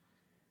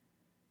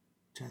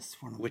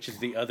 just one of Which is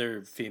the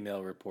other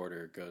female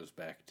reporter goes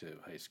back to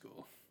high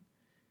school.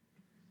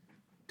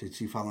 Did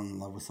she fall in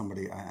love with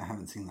somebody? I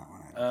haven't seen that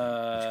one.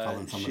 Did she fall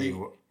in somebody?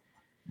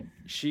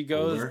 She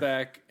goes older?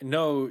 back.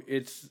 No,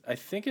 I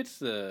think it's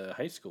the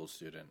high school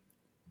student.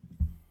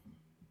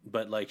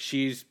 But like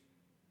she's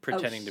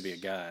pretending to be a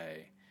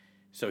guy,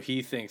 so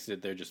he thinks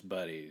that they're just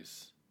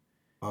buddies.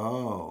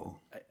 Oh,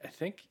 I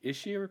think, is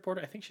she a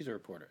reporter? I think she's a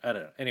reporter. I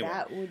don't know. Anyway,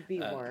 That would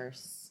be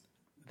worse.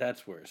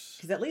 that's worse.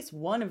 Because at least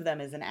one of them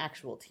is an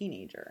actual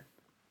teenager.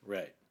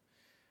 Right.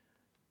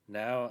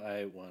 Now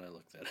I want to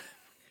look that up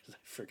because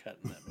I've forgotten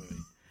that movie.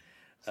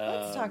 So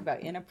let's talk about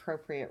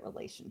inappropriate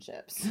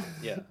relationships.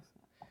 Yeah.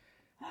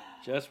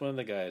 Just one of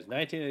the guys.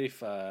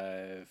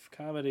 1985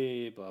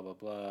 comedy. Blah blah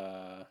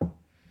blah.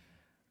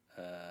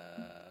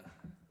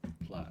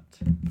 Plot.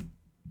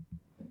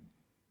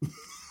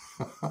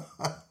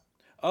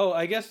 Oh,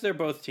 I guess they're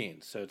both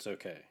teens, so it's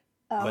okay.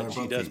 Oh. But They're she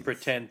both does teens.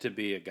 pretend to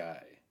be a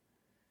guy.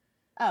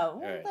 Oh,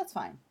 well, Right. that's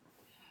fine.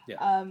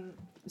 Yeah.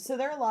 So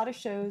there are a lot of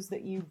shows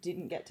that you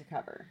didn't get to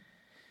cover.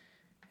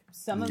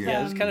 Some of Yeah, Yeah,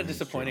 them, it was kind of That's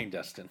disappointing,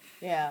 Dustin.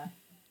 yeah.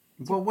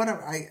 well, what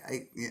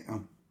I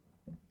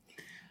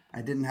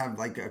I didn't have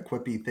like a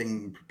quippy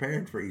thing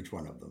prepared for each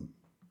one of them.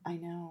 I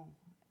know.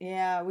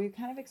 Yeah, we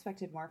kind of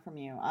expected more from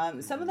you.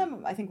 Some of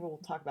them I think we'll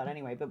talk about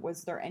anyway, but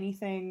was there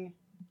anything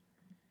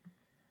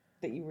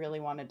that you really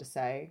wanted to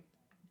say?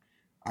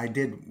 I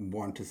did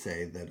want to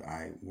say that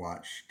I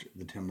watched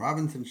the Tim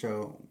Robinson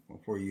show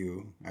for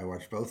you. I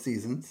watched both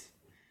seasons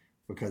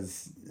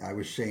because I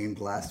was shamed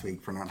last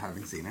week for not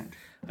having seen it.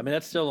 I mean,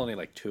 that's still only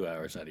like 2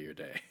 hours out of your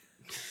day.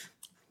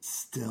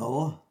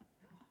 Still,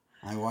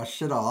 I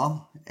watched it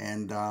all,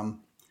 and it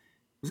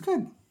was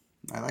good.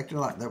 I liked it a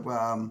lot. That it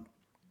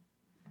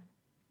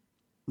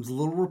was a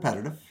little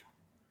repetitive.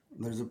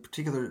 There's a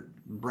particular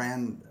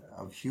brand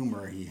of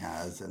humor he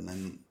has, and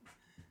then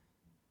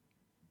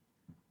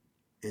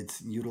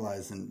it's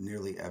utilized in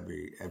nearly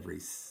every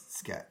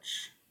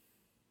sketch.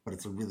 But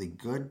it's a really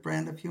good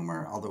brand of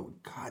humor. Although,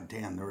 god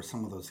damn, there were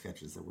some of those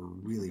sketches that were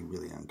really,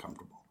 really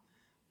uncomfortable.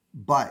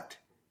 But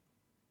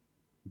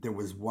there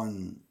was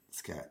one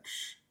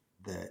sketch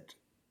that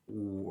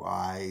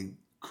I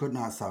could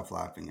not stop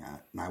laughing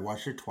at, and I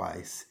watched it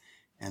twice,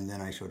 and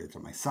then I showed it to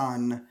my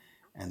son,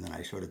 and then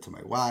I showed it to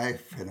my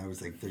wife, and I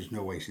was like, "There's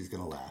no way she's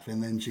gonna laugh,"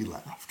 and then she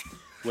laughed.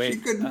 Wait, she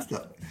couldn't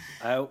stop.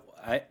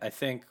 I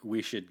think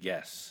we should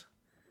guess.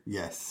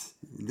 Yes,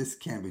 this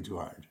can't be too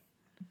hard.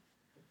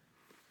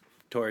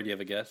 Tori, do you have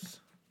a guess?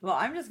 Well,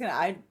 I'm just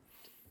gonna.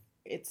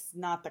 It's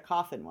not the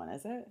coffin one,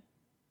 is it?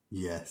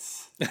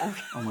 Yes.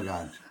 Oh my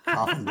god,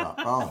 coffin drop.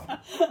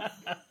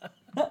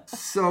 Oh,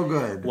 so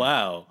good.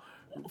 Wow.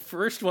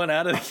 First one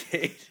out of the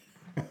gate.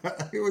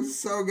 It was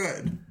so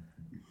good.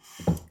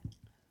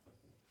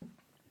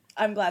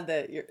 I'm glad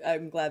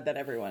that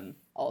everyone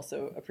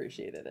also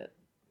appreciated it.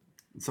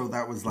 So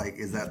that was like,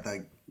 is that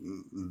like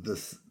the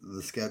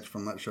sketch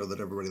from that show that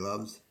everybody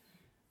loves?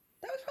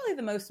 That was probably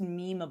the most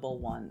memeable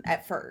one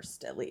at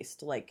first, at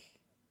least. Like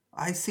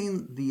I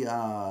seen the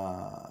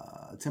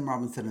Tim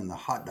Robinson in the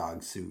hot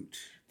dog suit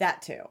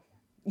that too.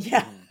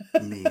 Yeah.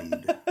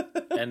 memed.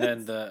 And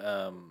then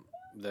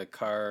the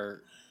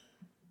car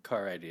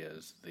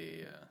ideas,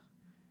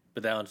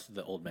 but that one's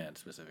the old man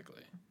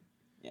specifically.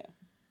 Yeah.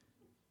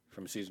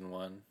 From season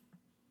 1.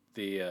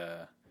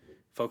 The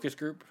focus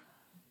group.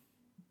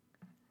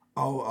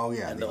 Oh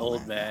yeah. And the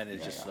old man yeah,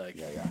 is just like,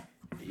 yeah.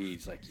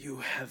 he's like, "You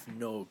have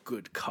no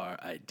good car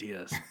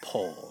ideas,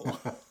 Paul."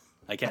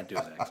 I can't do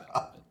his accent.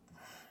 But.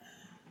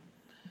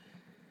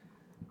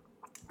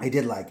 I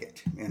did like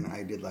it, and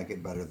I did like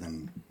it better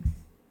than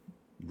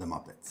the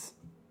Muppets.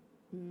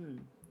 You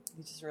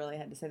just really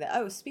had to say that.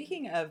 Oh,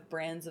 speaking of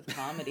brands of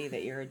comedy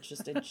that you're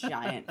just a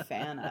giant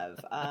fan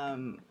of,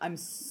 I'm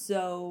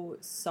so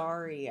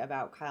sorry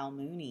about Kyle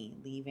Mooney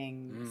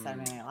leaving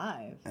Saturday Night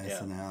Live.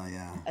 SNL,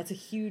 yeah. That's a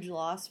huge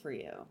loss for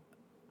you.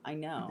 I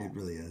know. It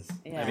really is.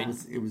 Yeah.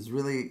 It was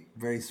really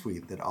very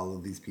sweet that all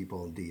of these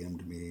people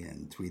DM'd me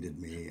and tweeted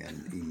me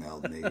and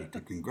emailed me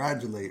to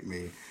congratulate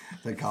me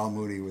that Kyle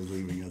Mooney was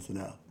leaving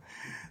SNL.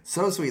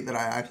 So sweet that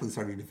I actually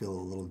started to feel a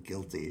little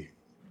guilty,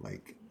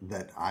 like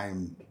that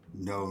I'm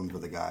known for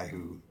the guy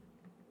who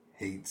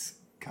hates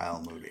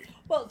Kyle Mooney.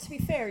 Well, to be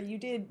fair, you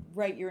did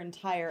write your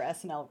entire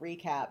SNL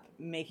recap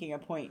making a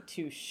point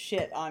to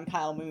shit on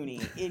Kyle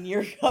Mooney in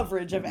your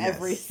coverage of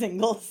every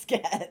single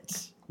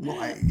sketch.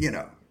 Well,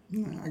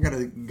 I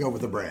gotta go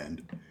with the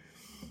brand.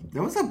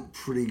 That was a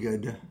pretty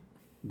good.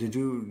 Did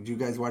you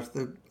guys watch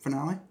the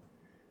finale?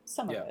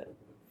 Some of it.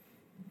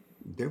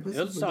 There was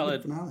It was a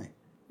solid. good finale.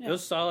 It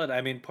was solid.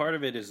 I mean, part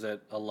of it is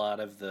that a lot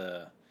of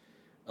the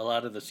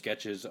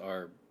sketches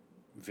are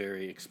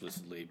very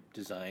explicitly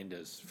designed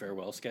as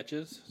farewell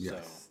sketches.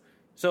 Yes.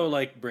 So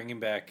like bringing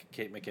back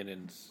Kate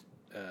McKinnon's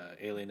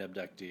Alien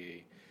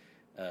Abductee,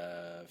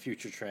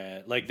 Future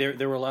Trend. Like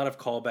there were a lot of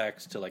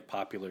callbacks to like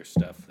popular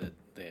stuff that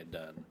they had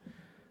done.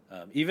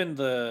 Even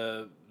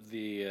the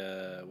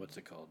what's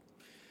it called?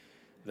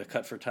 The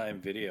Cut for Time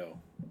video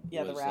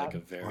Yeah, was the rap. like a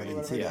very I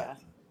didn't see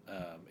that.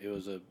 it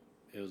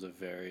was a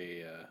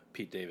very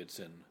Pete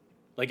Davidson.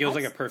 Like, it was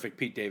like a perfect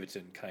Pete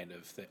Davidson kind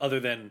of thing. Other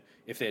than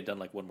if they had done,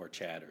 like, one more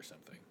Chad or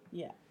something.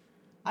 Yeah.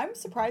 I'm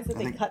surprised that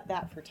they cut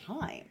that for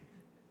time.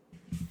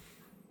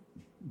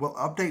 Well,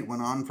 Update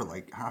went on for,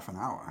 like, half an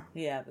hour.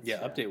 Yeah, that's true.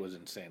 Update was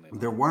insanely long.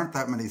 There weren't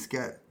that many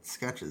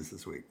sketches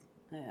this week.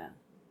 Yeah.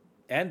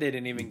 And they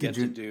didn't even get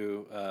to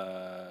do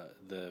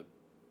the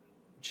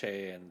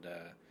Che and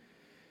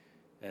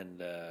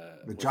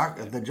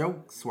the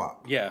joke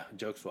swap. Yeah,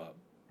 joke swap.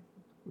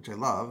 Which I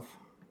love.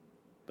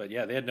 But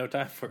yeah, they had no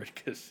time for it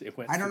because it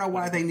went. I don't know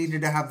why they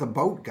needed to have the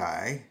boat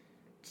guy.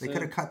 They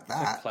could have cut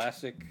that.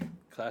 It's a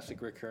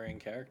classic recurring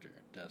character,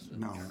 Dustin.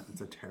 No,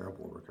 it's a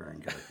terrible recurring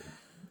character.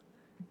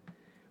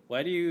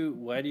 Why do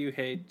you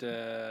hate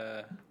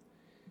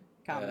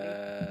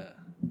comedy?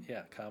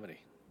 Comedy.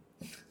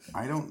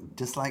 I don't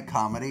dislike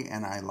comedy,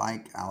 and I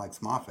like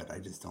Alex Moffat. I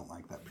just don't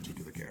like that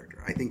particular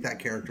character. I think that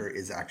character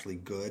is actually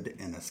good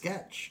in a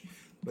sketch,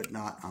 but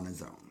not on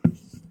his own.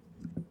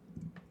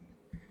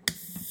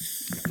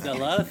 A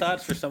lot of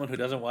thoughts for someone who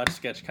doesn't watch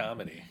sketch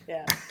comedy.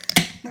 Yeah.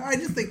 No, I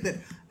just think that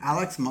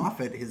Alex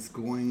Moffat is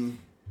going.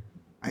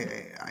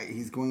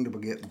 He's going to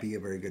be a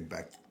very good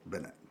Beck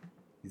Bennett.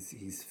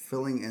 He's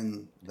filling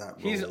in that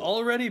role. He's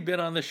already been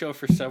on the show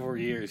for several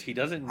years. He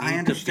doesn't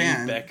need to be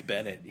Beck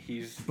Bennett.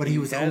 He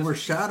was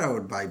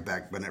overshadowed by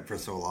Beck Bennett for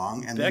so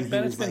long. And Beck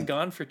Bennett's been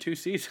gone for 2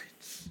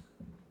 seasons.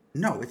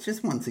 No, it's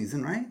just 1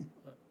 season, right?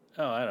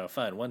 Oh, I don't know.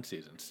 Fine, 1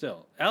 season.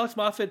 Still. Alex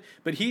Moffat,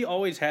 but he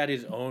always had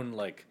his own,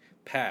 like,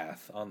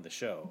 path on the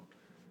show.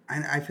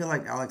 And I feel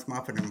like Alex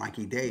Moffat and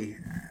Mikey Day,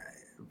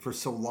 for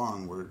so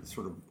long, were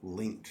sort of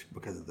linked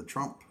because of the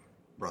Trump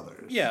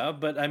brothers. Yeah,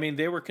 but I mean,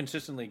 they were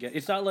consistently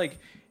it's not like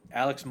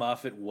Alex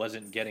Moffat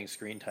wasn't getting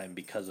screen time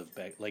because of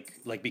Beck,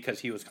 like because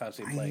he was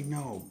constantly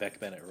playing Beck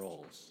Bennett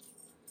roles.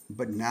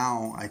 But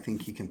now I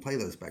think he can play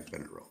those Beck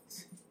Bennett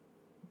roles.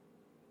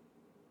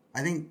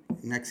 I think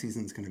next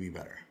season's going to be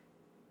better.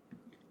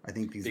 I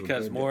think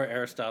because more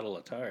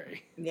Aristotle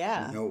Atari.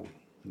 Yeah,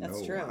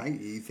 that's true.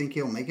 You think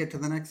he'll make it to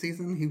the next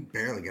season? He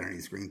barely got any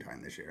screen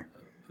time this year.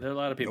 There are a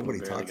lot of people who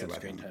barely got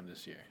screen time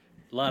this year.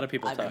 A lot of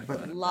people talk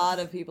about it. A lot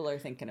of people are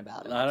thinking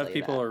about it. A lot of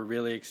people are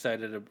really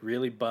excited,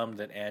 really bummed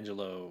that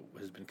Angelo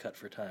has been cut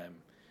for time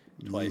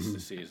twice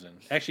this season.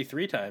 Actually,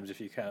 3 times if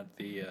you count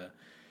the.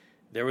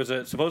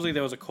 Supposedly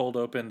there was a cold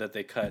open that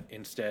they cut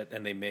instead,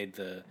 and they made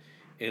the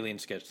Alien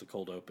sketch the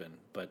cold open.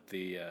 But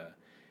it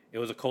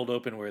was a cold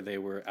open where they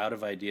were out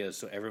of ideas,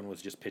 so everyone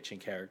was just pitching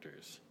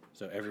characters.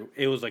 So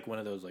it was like one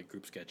of those like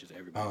group sketches.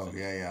 Everybody.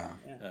 Yeah.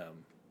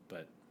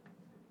 But.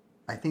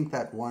 I think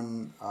that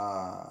one,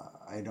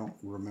 I don't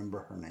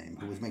remember her name,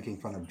 who was making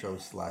fun of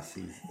Jost last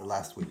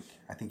week.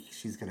 I think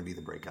she's going to be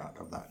the breakout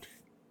of that.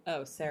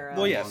 Oh, Sarah.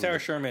 Well, yeah, Sarah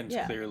Sherman's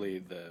clearly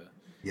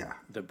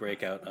the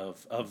breakout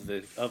of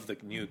the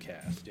new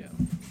cast. Yeah.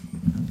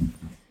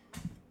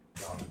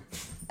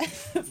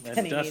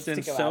 And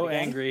Dustin's so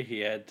angry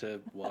he had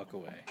to walk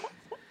away.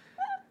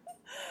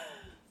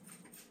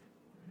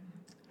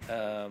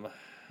 Where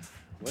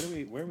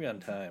are we on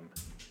time?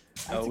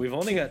 We've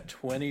only got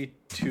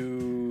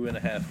 22 and a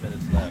half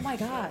minutes left. Oh my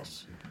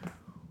gosh.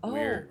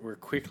 We're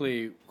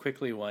quickly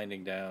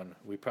winding down.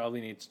 We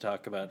probably need to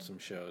talk about some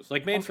shows.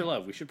 Like Made for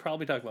Love. We should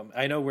probably talk about.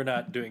 I know we're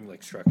not doing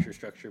like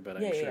structure, but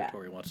I'm sure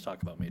Tori wants to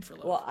talk about Made for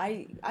Love.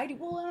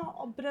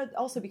 Well, but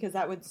also because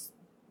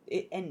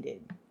it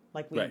ended.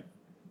 Right.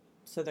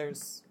 So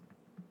there's,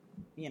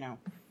 I mean, I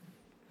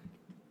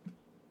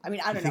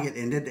don't know. You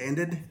think it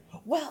ended?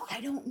 Well,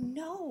 I don't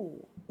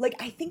know. Like,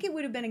 I think it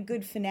would have been a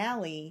good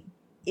finale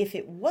if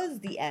it was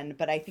the end,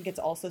 but I think it's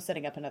also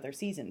setting up another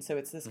season. So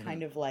it's this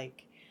kind of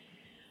like,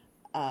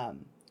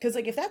 because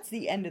like if that's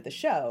the end of the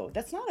show,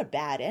 that's not a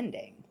bad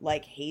ending.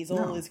 Like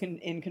Hazel is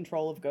in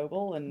control of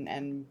Gogol,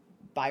 and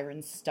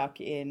Byron's stuck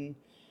in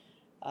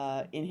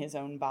his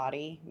own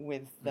body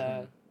with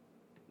the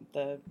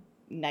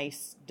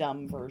nice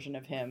dumb version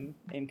of him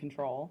in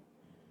control.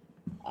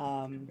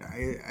 I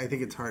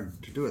think it's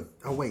hard to do it.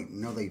 Oh wait,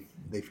 no, they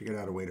figured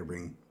out a way to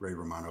bring Ray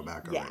Romano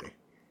back already.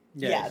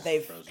 Yeah,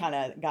 they've kind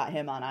of got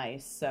him on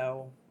ice.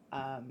 So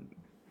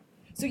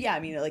yeah, I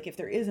mean, like if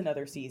there is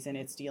another season,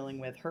 it's dealing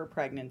with her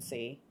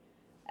pregnancy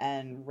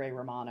and Ray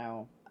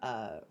Romano,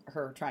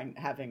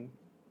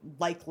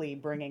 likely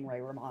bringing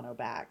Ray Romano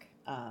back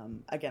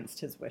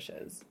against his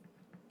wishes.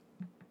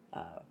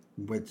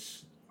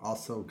 Which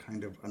also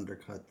kind of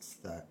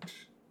undercuts that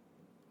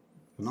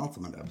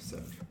penultimate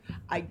episode.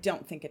 I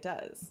don't think it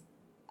does.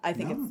 I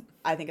think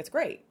it's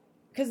great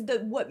because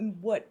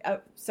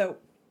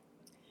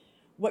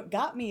what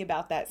got me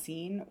about that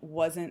scene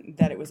wasn't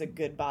that it was a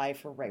goodbye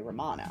for Ray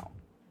Romano.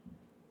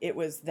 It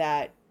was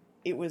that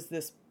it was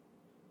this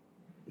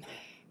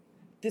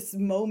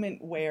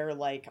moment where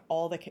like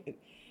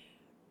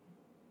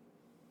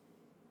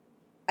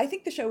I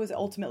think the show is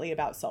ultimately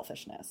about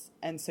selfishness.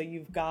 And so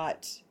you've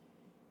got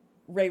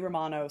Ray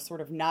Romano sort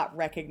of not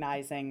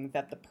recognizing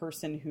that the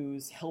person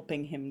who's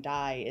helping him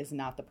die is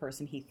not the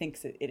person he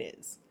thinks it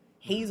is.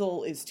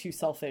 Hazel is too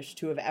selfish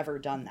to have ever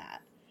done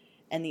that.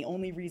 And the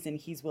only reason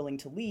he's willing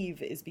to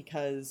leave is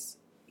because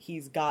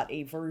he's got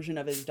a version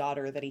of his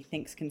daughter that he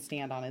thinks can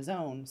stand on his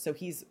own. So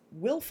he's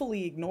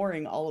willfully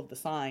ignoring all of the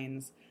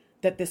signs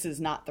that this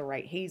is not the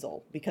right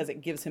Hazel because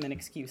it gives him an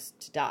excuse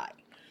to die.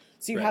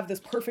 So you have this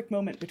perfect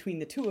moment between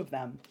the two of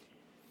them,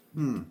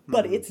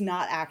 but it's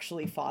not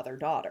actually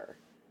father-daughter.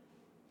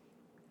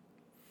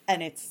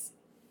 And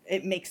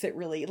it makes it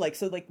really, like,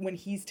 so, like, when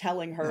he's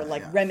telling her,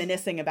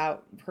 reminiscing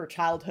about her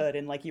childhood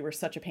and, like, you were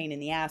such a pain in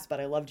the ass, but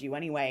I loved you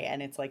anyway.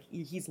 And it's like,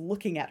 he's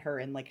looking at her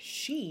and, like,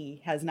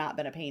 she has not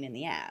been a pain in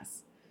the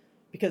ass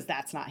because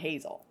that's not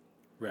Hazel.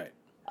 Right.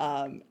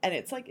 And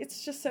it's like,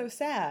 it's just so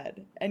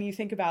sad. And you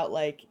think about,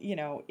 like, you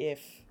know,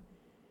 if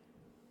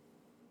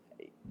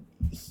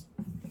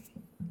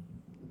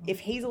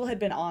Hazel had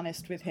been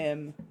honest with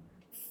him,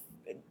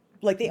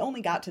 like, they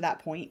only got to that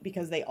point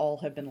because they all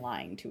have been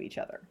lying to each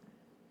other.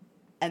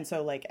 And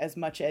so, like, as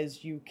much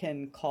as you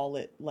can call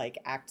it, like,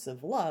 acts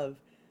of love,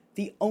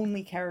 the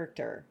only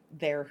character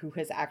there who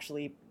has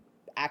actually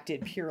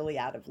acted purely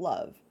out of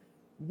love,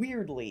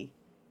 weirdly,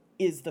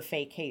 is the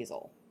fake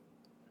Hazel.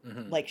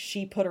 Mm-hmm. Like,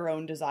 she put her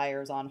own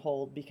desires on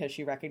hold because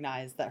she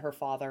recognized that her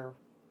father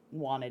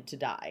wanted to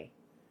die.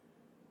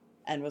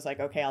 And was like,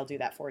 okay, I'll do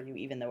that for you,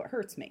 even though it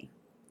hurts me.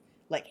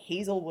 Like,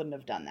 Hazel wouldn't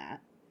have done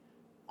that.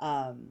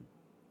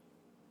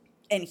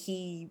 And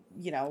he,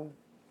 you know,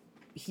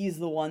 he's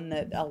the one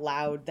that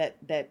allowed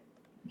that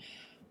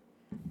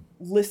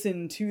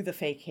listened to the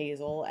fake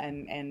Hazel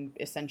and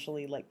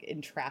essentially, like,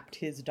 entrapped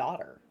his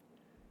daughter,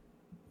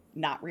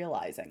 not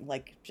realizing,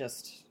 like,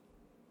 just,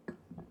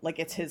 like,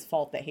 it's his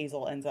fault that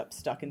Hazel ends up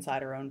stuck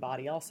inside her own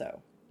body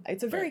also.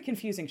 It's a very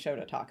confusing show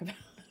to talk about.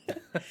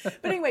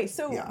 But anyway,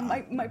 so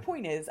my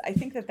point is, I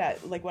think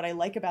that, like, what I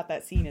like about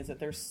that scene is that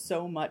there's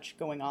so much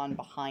going on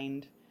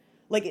behind.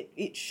 Like,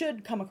 it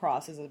should come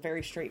across as a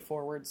very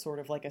straightforward sort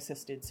of, like,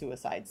 assisted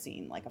suicide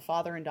scene. Like, a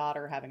father and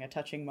daughter having a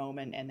touching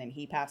moment, and then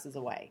he passes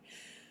away.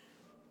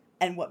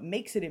 And what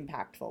makes it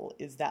impactful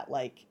is that,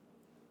 like,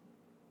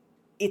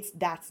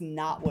 that's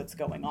not what's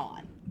going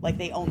on. Like,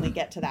 they only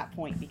get to that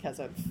point because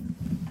of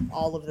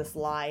all of this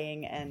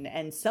lying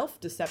and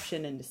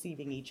self-deception and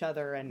deceiving each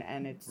other,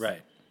 and it's...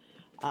 Right.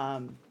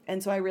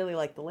 And so I really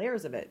like the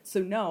layers of it.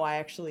 So no, I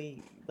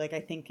actually, like, I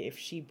think if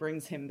she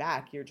brings him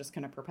back, you're just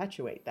going to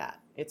perpetuate that.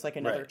 It's like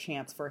another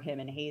chance for him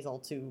and Hazel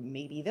to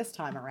maybe this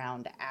time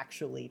around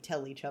actually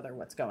tell each other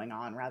what's going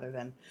on rather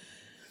than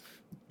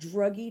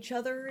drug each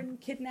other and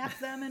kidnap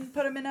them and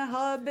put them in a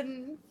hub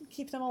and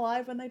keep them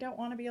alive when they don't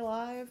want to be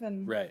alive.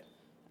 And right.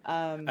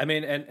 I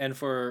mean, and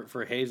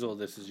for Hazel,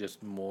 this is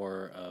just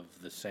more of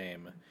the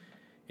same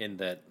in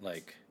that,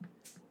 like,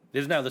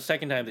 this is now the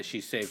second time that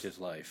she saved his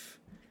life.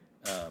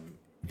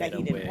 That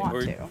he didn't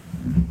want to.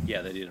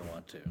 Yeah, that he didn't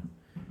want to.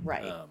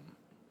 Right.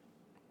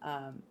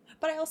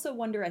 But I also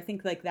wonder, I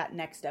think, like, that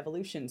next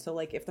evolution. So,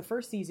 like, if the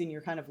first season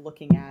you're kind of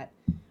looking at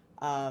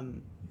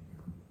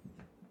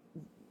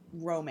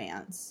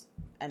romance,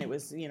 and it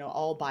was, you know,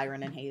 all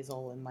Byron and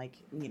Hazel, and, like,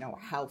 you know,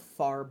 how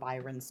far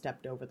Byron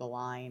stepped over the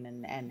line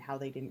and how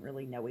they didn't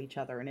really know each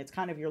other. And it's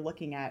kind of, you're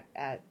looking at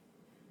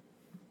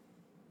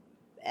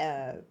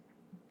a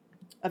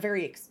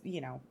very,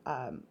 you know,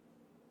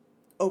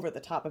 over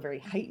the top, a very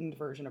heightened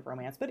version of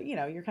romance, but, you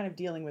know, you're kind of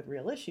dealing with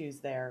real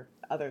issues there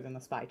other than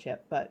the spy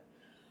chip. But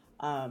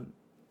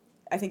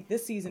I think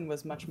this season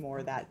was much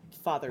more that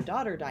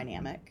father-daughter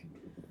dynamic.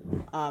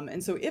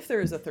 And so if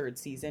there is a third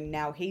season,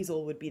 now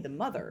Hazel would be the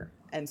mother.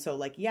 And so,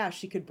 like, yeah,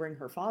 she could bring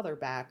her father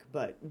back,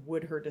 but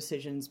would her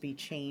decisions be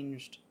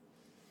changed?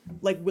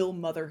 Like, will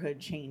motherhood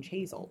change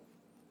Hazel?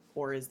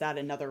 Or is that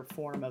another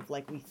form of,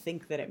 like, we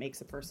think that it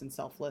makes a person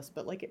selfless,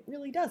 but, like, it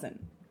really doesn't.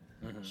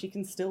 Mm-hmm. She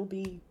can still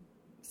be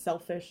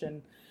selfish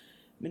and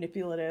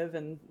manipulative,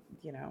 and,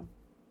 you know,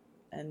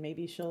 and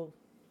maybe she'll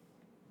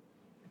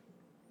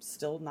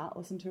still not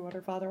listen to what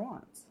her father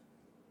wants.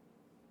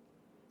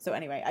 So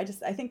anyway, I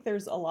think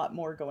there's a lot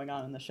more going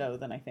on in the show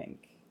than I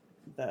think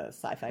the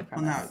sci-fi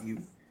premise. Well,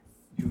 now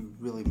you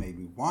really made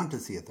me want to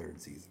see a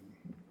third season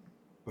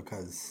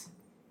because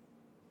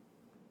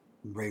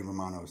Ray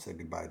Romano said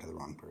goodbye to the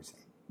wrong person.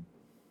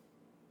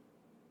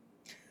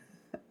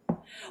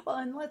 Well,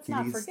 and let's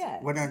not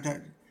forget.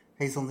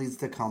 Hazel needs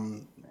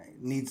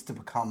to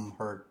become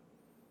her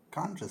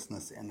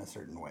consciousness in a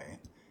certain way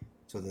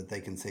so that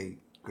they can say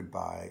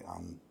goodbye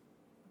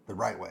the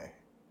right way.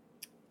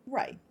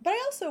 Right. But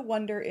I also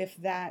wonder if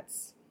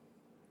that's...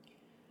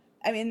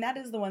 I mean, that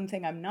is the one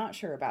thing I'm not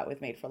sure about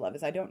with Made for Love,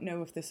 is I don't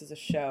know if this is a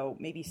show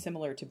maybe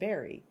similar to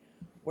Barry,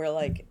 where,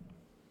 like,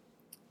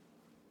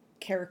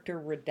 character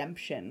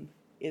redemption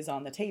is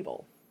on the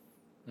table.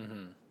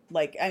 Mm-hmm.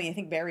 Like, I mean, I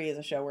think Barry is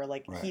a show where,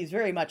 like, he's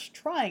very much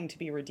trying to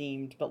be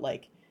redeemed, but,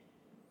 like,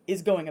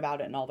 is going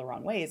about it in all the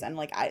wrong ways. And,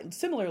 like,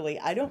 similarly,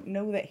 I don't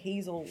know that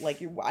Hazel,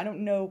 like, I don't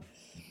know...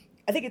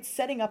 I think it's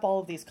setting up all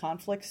of these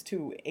conflicts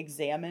to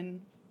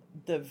examine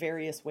the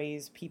various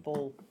ways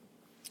people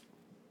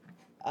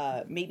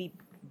maybe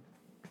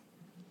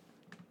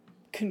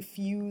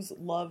confuse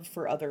love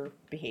for other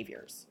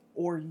behaviors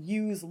or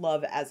use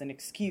love as an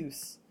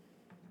excuse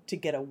to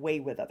get away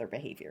with other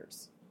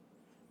behaviors.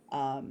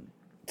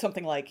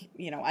 something like,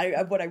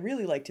 what I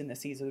really liked in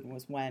this season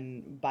was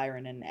when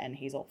Byron and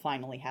Hazel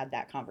finally had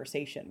that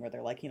conversation where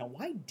they're like,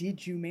 why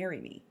did you marry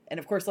me? And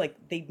of course, like,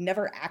 they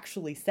never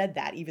actually said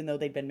that, even though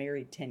they'd been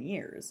married 10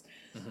 years.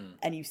 Mm-hmm.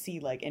 And you see,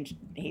 like, and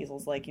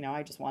Hazel's like,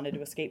 I just wanted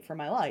to escape from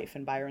my life.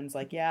 And Byron's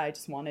like, yeah,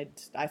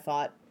 I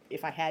thought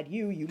if I had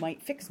you, you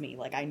might fix me.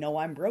 Like, I know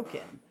I'm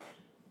broken.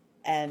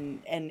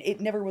 And it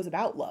never was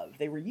about love.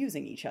 They were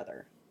using each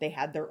other. They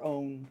had their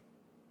own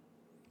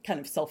kind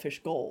of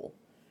selfish goal.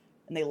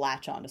 And they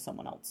latch on to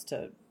someone else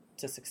to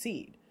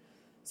succeed.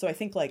 So I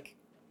think, like,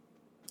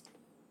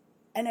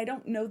 and I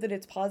don't know that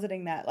it's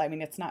positing that, I mean,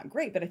 it's not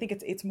great, but I think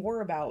it's more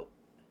about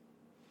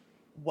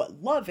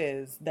what love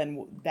is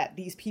than that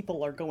these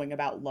people are going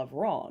about love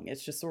wrong.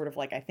 It's just sort of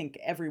like, I think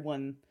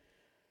everyone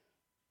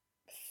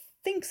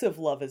thinks of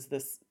love as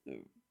this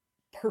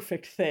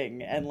perfect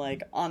thing. And,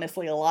 like,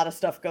 honestly, a lot of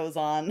stuff goes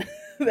on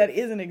that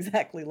isn't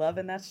exactly love.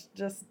 And that's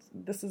just,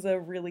 this is a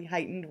really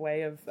heightened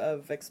way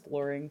of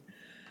exploring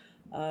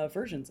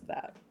versions of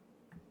that.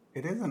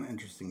 It is an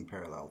interesting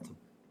parallel to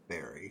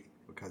Barry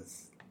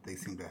because they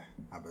seem to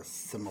have a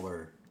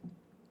similar,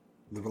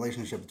 the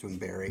relationship between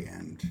Barry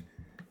and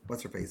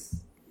what's her face?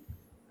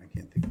 I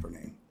can't think of her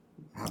name.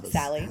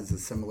 Sally has a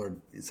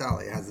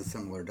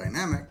similar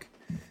dynamic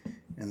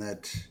in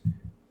that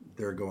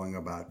they're going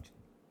about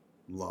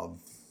love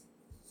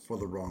for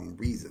the wrong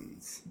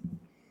reasons.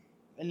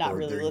 And not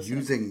really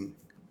listening.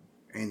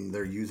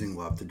 They're using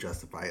love to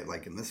justify it,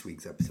 like in this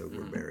week's episode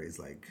where Barry's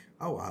like,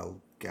 oh,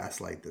 I'll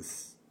gaslight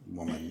this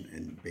woman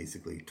and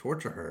basically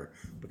torture her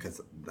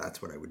because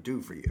that's what I would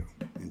do for you.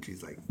 And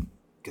she's like,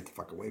 get the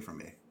fuck away from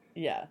me.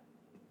 Yeah.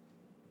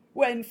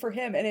 When for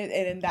him,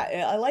 and that,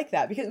 I like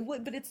that because,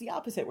 but it's the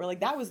opposite where, like,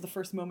 that was the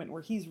first moment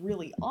where he's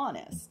really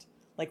honest.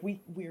 Like,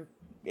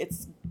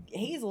 it's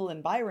Hazel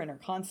and Byron are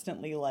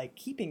constantly, like,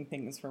 keeping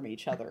things from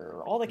each other.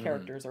 Or all the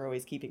characters are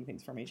always keeping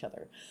things from each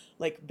other.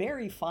 Like,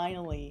 Barry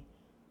finally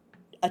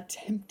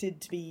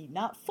attempted to be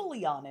not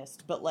fully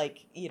honest, but,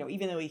 like,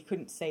 even though he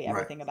couldn't say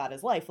everything about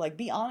his life, like,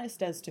 be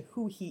honest as to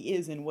who he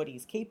is and what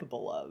he's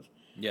capable of.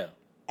 Yeah.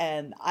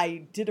 And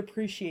I did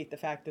appreciate the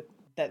fact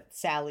that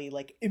Sally,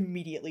 like,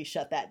 immediately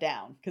shut that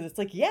down. Because it's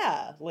like,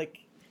 yeah,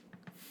 like,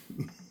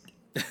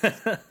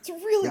 it's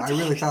really I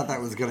really thought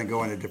that was going to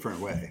go in a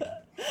different way.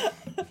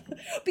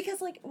 Because,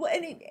 like, well,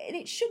 and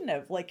it shouldn't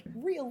have. Like,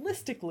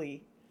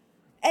 realistically,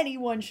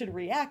 anyone should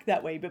react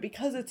that way, but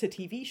because it's a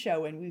TV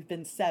show and we've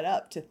been set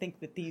up to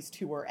think that these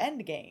two are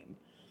endgame,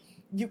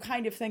 you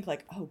kind of think,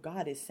 like, oh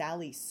God, is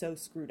Sally so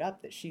screwed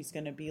up that she's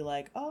going to be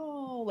like,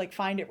 oh, like,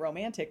 find it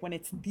romantic when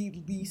it's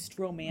the least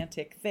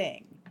romantic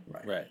thing.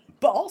 Right.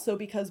 But also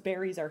because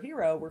Barry's our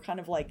hero, we're kind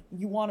of like,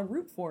 you want to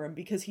root for him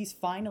because he's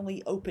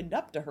finally opened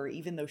up to her,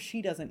 even though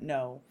she doesn't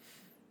know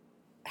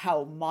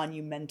how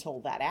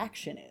monumental that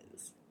action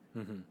is.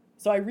 Mm-hmm.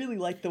 So I really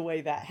like the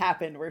way that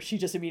happened, where she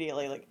just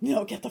immediately, like,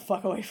 no, get the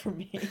fuck away from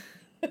me.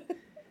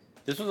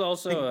 This was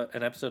also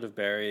an episode of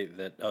Barry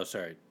that... Oh,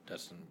 sorry,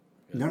 Dustin.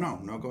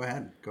 No, go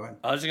ahead.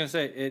 I was just going to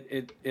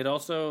say, it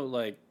also,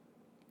 like...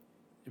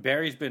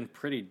 Barry's been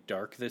pretty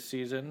dark this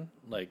season.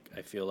 Like,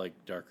 I feel like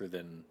darker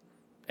than...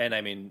 And, I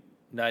mean,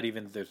 not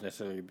even that there's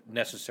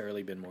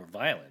necessarily been more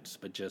violence,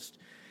 but just...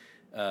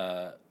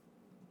 the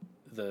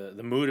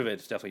mood of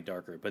it's definitely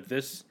darker. But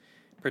this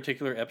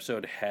particular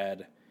episode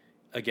had...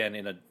 Again,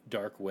 in a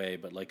dark way,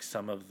 but, like,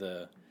 some of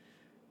the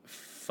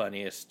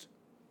funniest,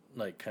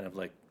 like, kind of,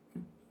 like,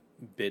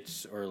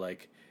 bits or,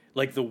 like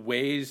the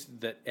ways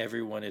that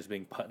everyone is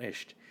being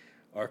punished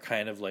are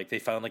kind of, like, they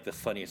found, like, the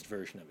funniest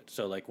version of it.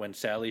 So, like, when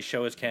Sally's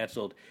show is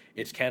canceled,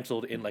 it's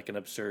canceled in, like, an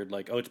absurd,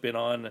 like, oh, it's been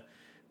on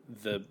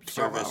the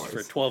service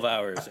for 12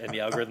 hours, and the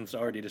algorithm's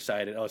already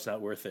decided, oh, it's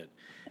not worth it.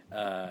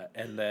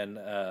 And then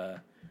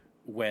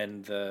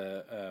when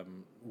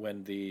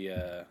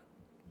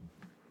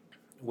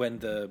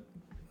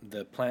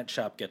the plant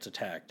shop gets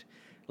attacked,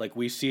 like,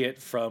 we see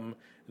it from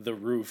the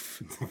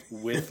roof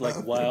with,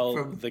 like,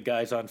 while the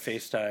guys on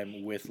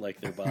FaceTime with, like,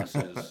 their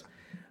bosses,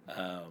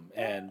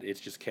 and it's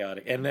just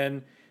chaotic. And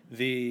then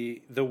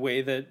the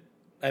way that,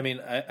 I mean,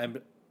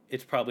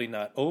 it's probably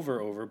not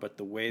over, but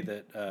the way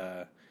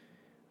that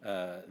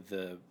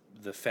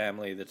the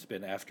family that's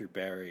been after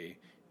Barry,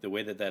 the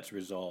way that that's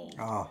resolved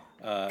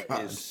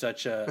is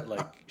such a,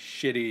 like,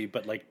 shitty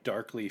but, like,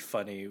 darkly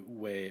funny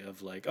way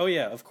of, like, oh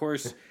yeah, of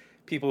course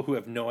people who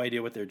have no idea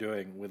what they're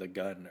doing with a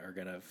gun are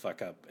gonna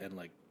fuck up and,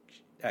 like,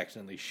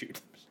 accidentally shoot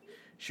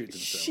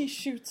themselves. She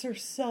shoots her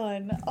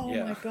son. Oh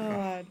my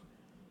God.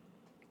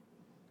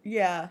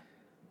 Yeah.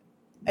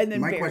 And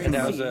then Barry seeing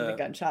the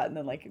gunshot and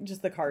then, like,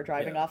 just the car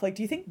driving off. Like,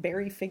 do you think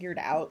Barry figured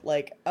out,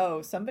 like,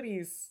 oh,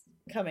 somebody's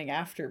coming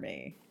after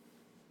me?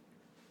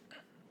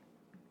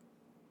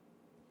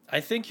 I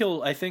think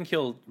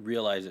he'll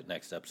realize it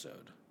next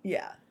episode.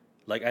 Yeah.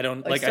 Like, I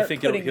don't, like, I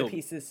think putting he'll the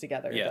pieces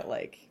together, but,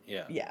 like,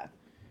 yeah.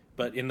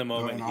 But in the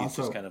moment, he's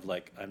just kind of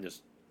like, I'm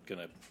just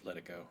gonna let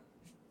it go.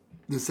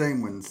 The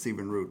same when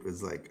Stephen Root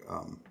was like,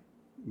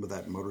 with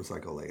that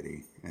motorcycle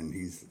lady, and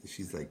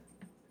she's like,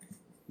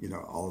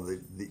 all of the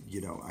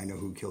I know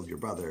who killed your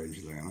brother, and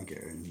she's like, I don't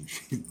care,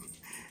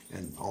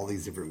 in all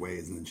these different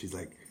ways. And then she's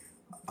like,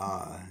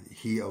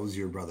 he owes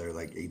your brother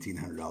like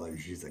 $1,800.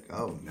 She's like,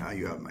 oh, now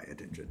you have my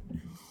attention.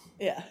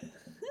 Yeah.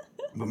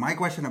 But my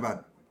question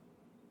about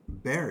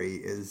Barry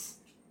is,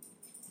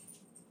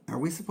 are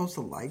we supposed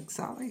to like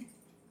Sally?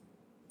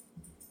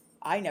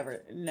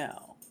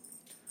 No.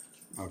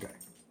 Okay.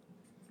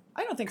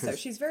 I don't think so.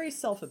 She's very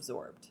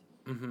self-absorbed.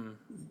 Mm-hmm.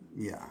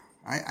 Yeah.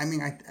 I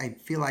mean, I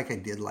feel like I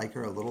did like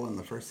her a little in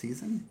the first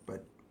season,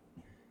 but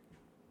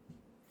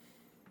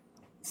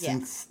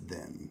since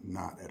then,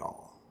 not at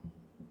all.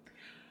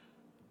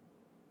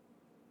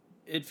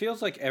 It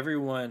feels like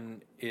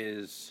everyone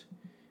is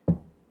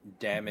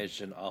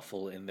damaged and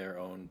awful in their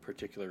own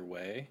particular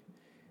way.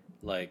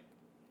 Like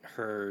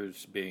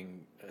hers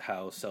being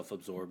how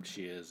self-absorbed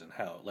she is and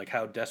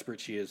how desperate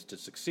she is to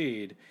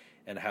succeed,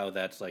 and how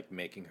that's like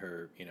making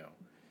her,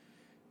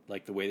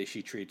 like the way that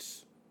she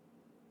treats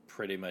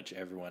pretty much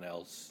everyone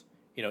else,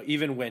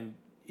 even when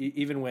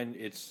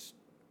it's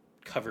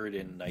covered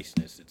in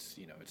niceness,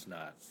 it's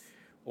not,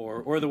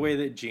 or the way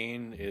that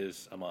Gene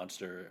is a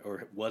monster,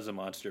 or was a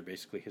monster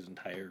basically his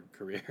entire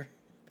career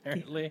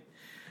apparently.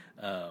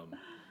 I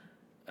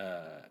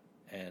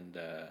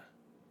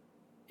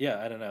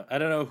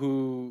don't know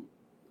who,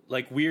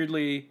 like,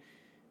 weirdly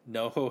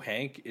NoHo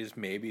Hank is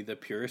maybe the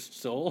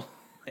purest soul,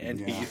 and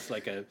he's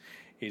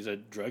a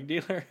drug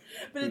dealer.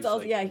 But it's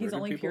also, he's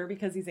only pure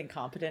because he's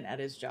incompetent at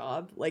his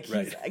job. Like,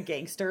 he's a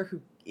gangster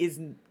who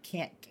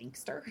can't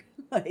gangster.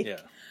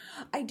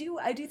 I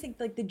do think,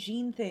 like, the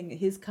Gene thing,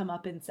 his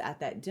comeuppance at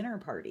that dinner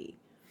party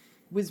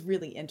was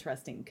really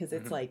interesting, because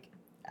it's, like,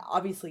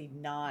 obviously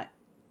not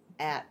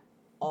at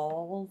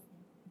all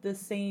the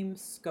same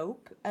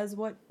scope as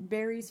what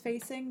Barry's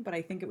facing, but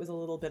I think it was a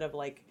little bit of,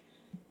 like,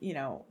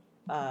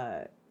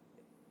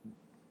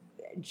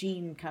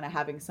 Gene kind of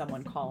having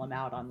someone call him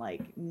out on,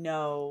 like,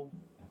 no,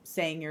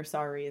 saying you're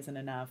sorry isn't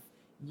enough.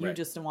 You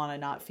just want to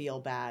not feel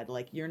bad.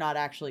 Like, you're not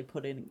actually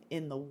putting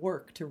in the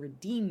work to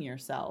redeem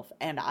yourself,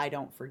 and I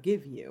don't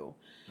forgive you.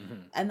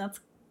 Mm-hmm. And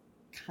that's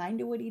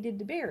kind of what he did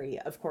to Barry.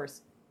 Of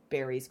course,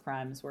 Barry's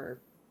crimes were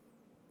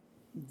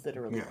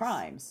literally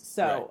crimes.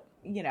 So,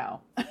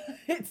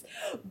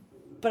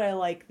 but I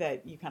like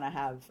that you kind of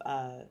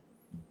have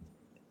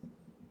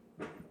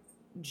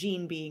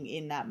Gene being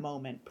in that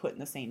moment put in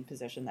the same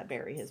position that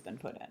Barry has been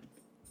put in.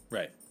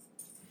 Right.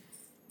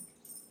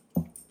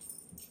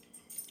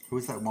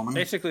 Who's that woman?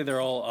 Basically,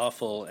 they're all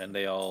awful, and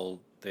they all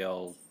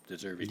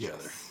deserve each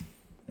other.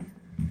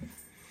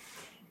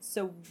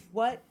 So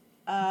what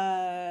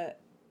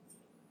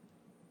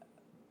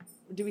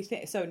do we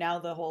think? So now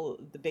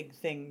the big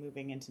thing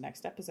moving into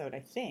next episode, I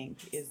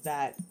think, is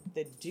that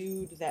the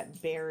dude that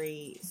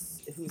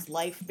whose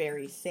life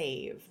Barry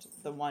saved,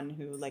 the one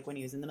who, like, when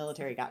he was in the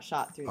military got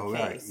shot through the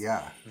face,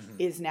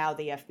 is now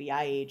the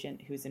FBI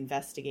agent who's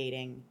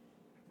investigating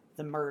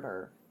the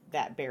murder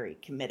that Barry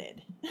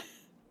committed.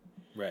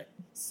 Right.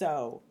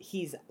 So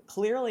he's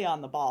clearly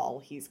on the ball.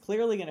 He's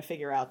clearly going to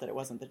figure out that it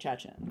wasn't the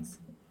Chechens.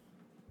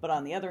 But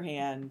on the other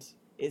hand,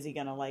 is he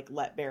going to, like,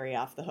 let Barry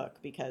off the hook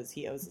because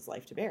he owes his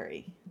life to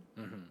Barry?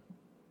 Mm-hmm.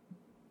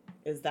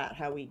 Is that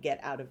how we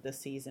get out of this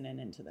season and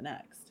into the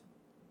next?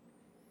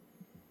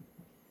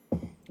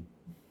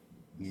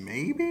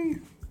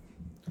 Maybe.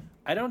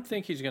 I don't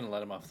think he's going to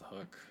let him off the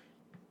hook.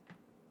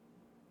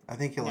 I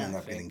think he'll end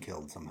up getting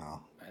killed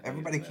somehow.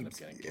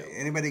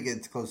 Anybody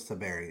gets close to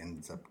Barry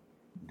ends up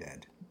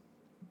dead.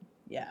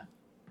 Yeah.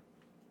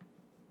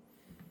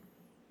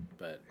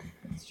 But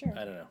sure.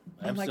 I don't know.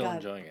 I'm still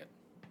enjoying it.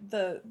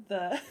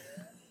 The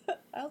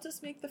I'll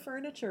just make the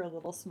furniture a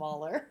little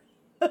smaller.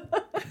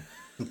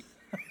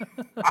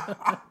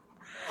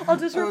 I'll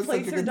just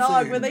replace her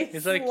dog with a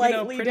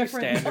slightly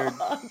different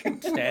dog.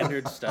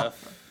 Standard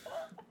stuff.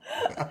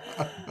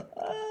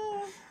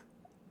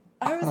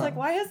 I was like,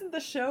 why hasn't the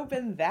show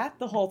been that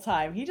the whole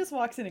time? He just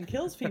walks in and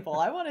kills people.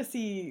 I want to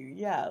see,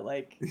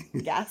 like,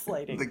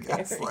 gaslighting. The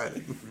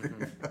gaslighting.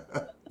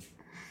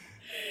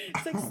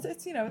 It's like,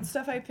 it's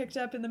stuff I picked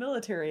up in the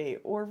military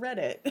or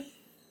Reddit.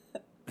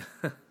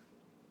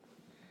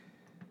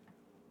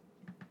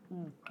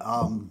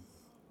 Can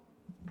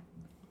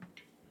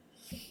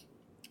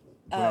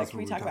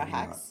we talk about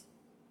Hacks?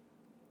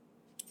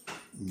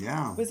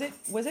 Yeah. Was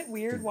it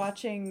weird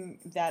watching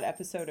that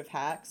episode of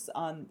Hacks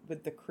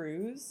with the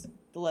cruise,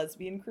 the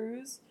lesbian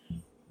cruise,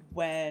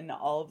 when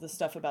all of the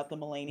stuff about the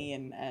Mulaney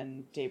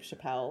and Dave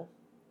Chappelle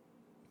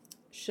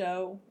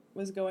show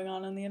was going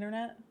on the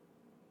internet?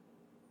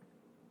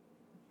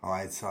 Oh,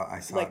 I saw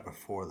it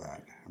before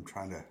that. I'm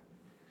trying to.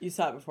 You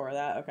saw it before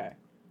that? Okay.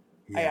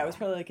 Yeah. It was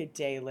probably like a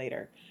day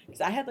later,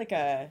 because I had like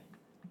it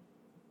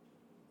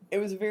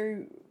was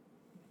very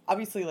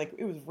obviously, like,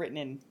 it was written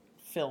and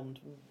filmed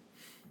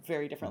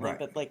very differently,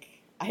 but,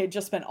 like, I had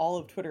just spent all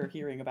of Twitter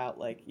hearing about,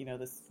 like,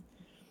 this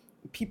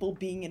people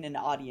being in an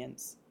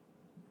audience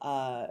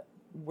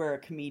where a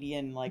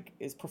comedian, like,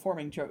 is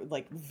performing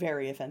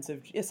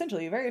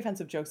essentially very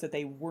offensive jokes that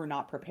they were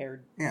not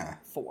prepared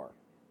for.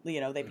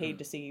 They paid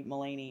to see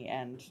Mulaney,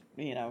 and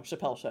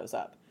Chappelle shows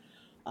up.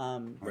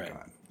 Right.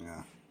 God.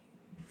 Yeah.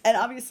 And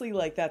obviously,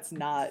 like, that's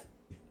not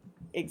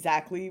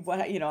exactly what,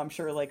 I'm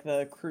sure like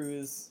the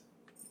cruise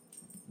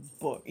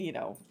book,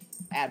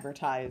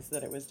 advertised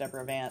that it was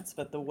Deborah Vance,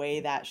 but the way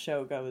that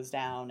show goes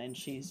down and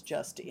she's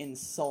just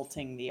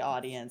insulting the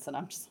audience, and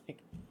I'm just like,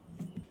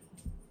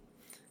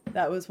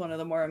 that was one of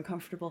the more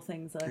uncomfortable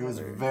things I've It was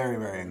ever... very,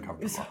 very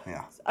uncomfortable.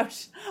 Yeah.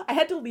 I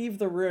had to leave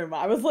the room.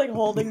 I was like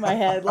holding my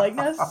head like,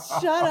 no,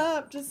 shut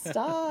up, just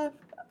stop.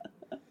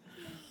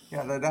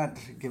 Yeah, they're not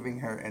giving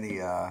her any,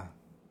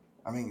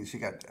 she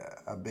got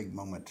a big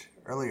moment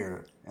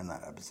earlier in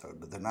that episode,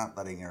 but they're not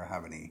letting her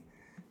have any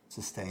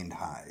sustained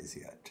highs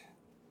yet.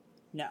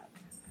 No.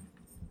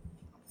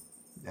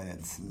 And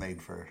it's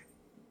made for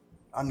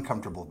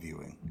uncomfortable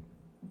viewing.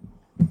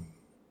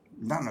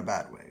 Not in a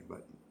bad way,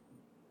 but...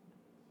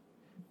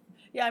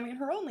 Yeah,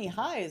 her only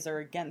highs are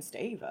against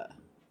Ava.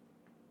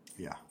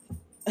 Yeah.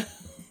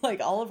 Like,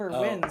 all of her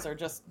wins are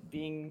just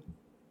being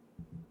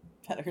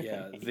better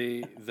than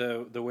me.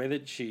 The way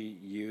that she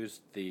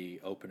used the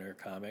opener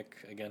comic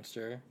against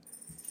her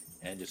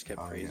and just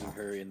kept praising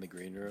her in the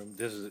green room.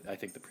 This is, I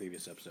think, the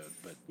previous episode,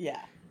 but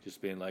yeah,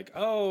 just being like,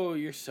 "Oh,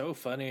 you're so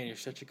funny and you're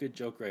such a good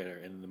joke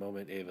writer." And the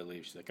moment Ava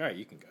leaves, she's like, "All right,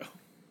 you can go."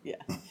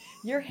 Yeah,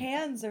 your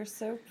hands are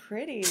so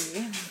pretty.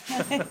 To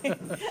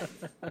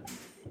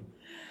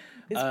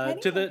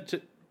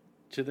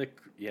the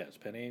is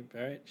Penny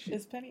all right?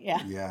 Is Penny?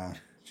 Yeah. Yeah,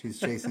 she's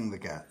chasing the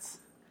cats.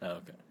 Oh,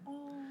 okay.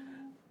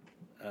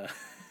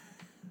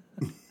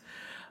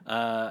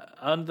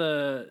 On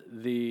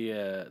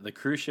the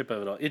cruise ship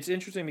of it all, it's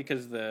interesting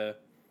because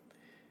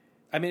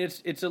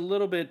it's a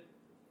little bit.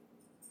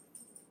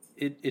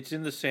 It's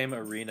in the same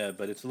arena,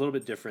 but it's a little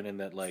bit different in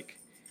that, like,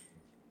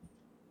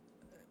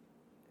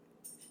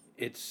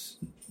 it's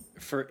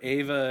for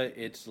Ava,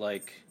 it's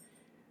like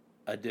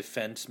a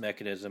defense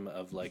mechanism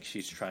of, like,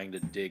 she's trying to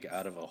dig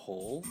out of a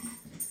hole.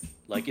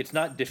 Like, it's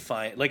not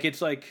defiant. Like,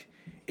 it's like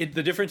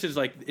the difference is,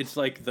 like, it's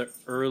like the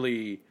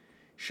early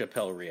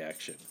Chappelle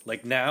reaction.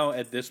 Like, now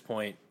at this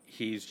point,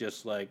 he's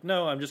just like,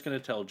 no, I'm just going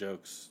to tell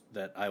jokes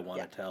that I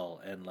want to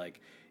tell, and,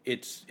 like,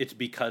 it's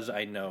because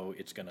I know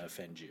it's going to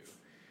offend you.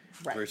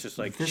 Right. Versus,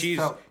 like,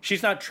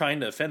 she's not trying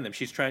to offend them.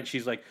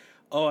 She's like,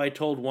 oh, I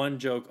told one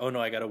joke. Oh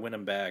no, I got to win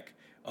them back.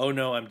 Oh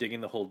no, I'm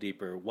digging the hole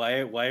deeper.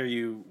 Why aren't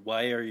you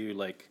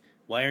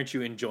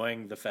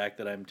enjoying the fact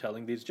that I'm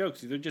telling these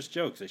jokes? These are just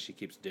jokes, as she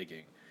keeps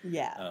digging.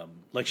 Yeah.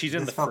 Like, she's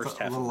in the first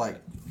half. A little of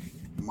like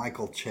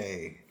Michael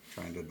Che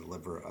trying to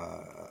deliver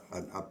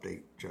an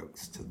update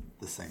jokes to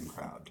the same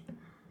crowd.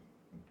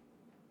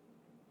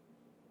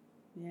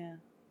 Yeah.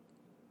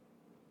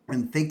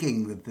 And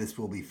thinking that this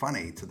will be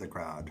funny to the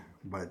crowd,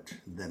 but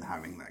then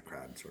having that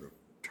crowd sort of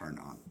turn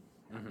on.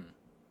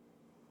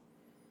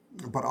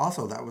 Mm-hmm. But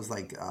also, that was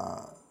like,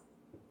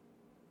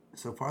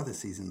 so far this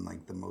season,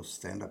 like the most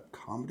stand-up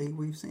comedy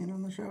we've seen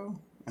on the show.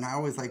 And I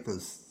always like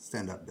those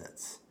stand-up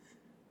bits.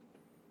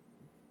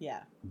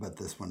 Yeah. But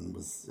this one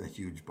was a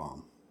huge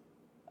bomb.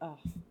 Oh.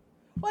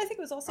 Well, I think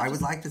it was also I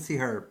would like to see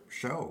her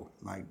show,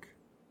 like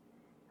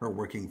her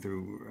working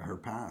through her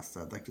past.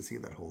 I'd like to see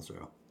that whole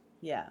show.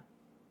 Yeah.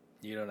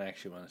 You don't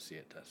actually want to see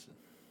it, Dustin.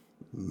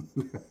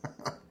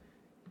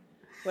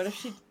 What if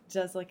she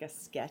does like a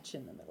sketch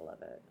in the middle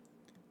of it?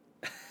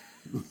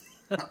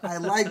 I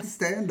like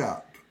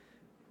stand-up.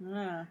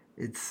 Yeah.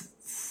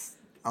 It's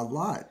a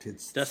lot.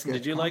 It's Dustin.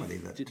 Did you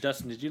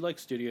like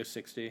Studio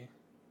 60?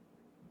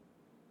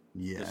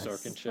 Yes. The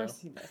Sorkin show.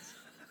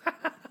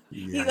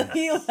 Yes.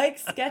 He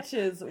likes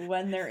sketches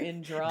when they're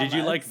in drama. Did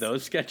you like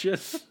those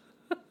sketches?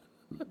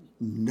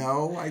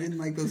 No, I didn't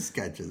like those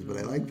sketches, but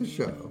I liked the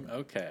show.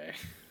 Okay.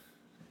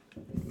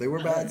 They were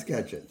bad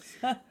sketches.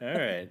 All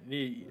right.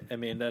 I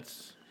mean,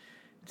 it's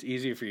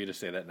easier for you to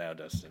say that now,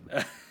 Dustin.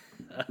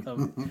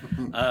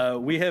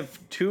 We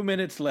have 2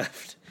 minutes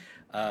left,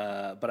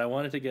 but I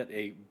wanted to get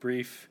a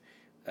brief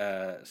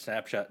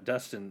snapshot.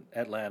 Dustin,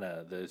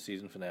 Atlanta, the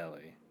season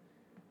finale.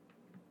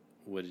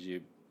 What did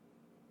you...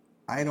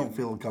 I don't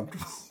feel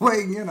comfortable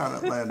weighing in on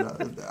Atlanta.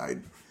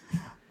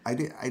 I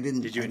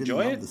didn't. Did you I didn't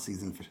enjoy love it? The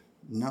season.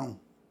 No,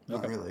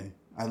 not really.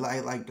 I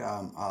liked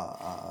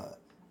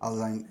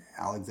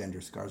Alexander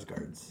Skarsgård's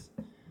appearance.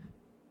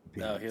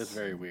 No, he was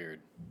very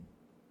weird.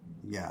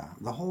 Yeah,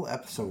 the whole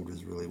episode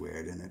was really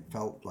weird, and it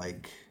felt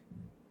like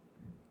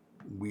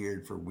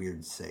weird for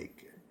weird's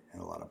sake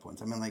at a lot of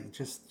points. I mean, like,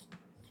 just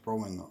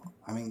throwing...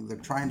 I mean, they're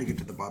trying to get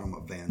to the bottom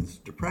of Van's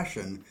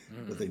depression,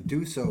 but they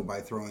do so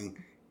by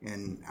throwing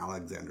in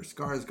Alexander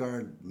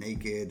Skarsgård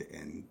naked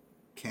and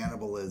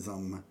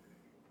cannibalism.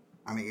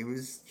 I mean, it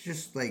was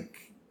just,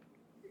 like,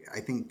 I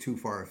think too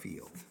far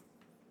afield.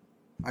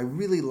 I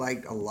really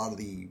liked a lot of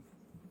the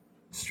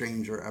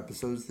stranger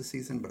episodes this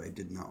season, but I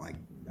did not like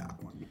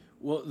that one.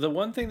 Well, the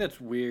one thing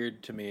that's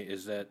weird to me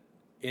is that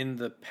in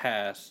the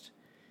past,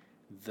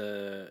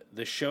 the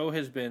show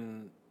has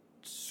been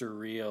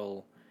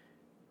surreal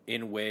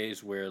in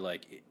ways where,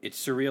 like, it's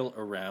surreal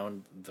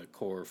around the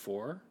core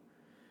four.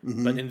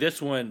 Mm-hmm. But in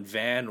this one,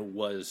 Van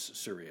was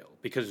surreal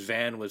because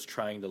Van was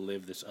trying to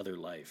live this other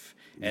life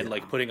and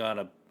like putting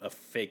on a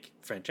fake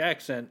French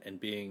accent and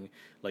being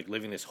like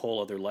living this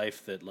whole other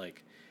life that,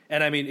 like,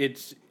 and I mean,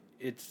 it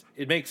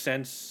makes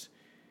sense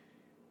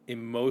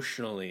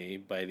emotionally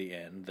by the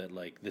end that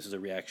like this is a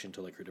reaction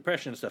to like her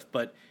depression and stuff,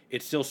 but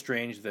it's still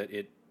strange that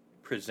it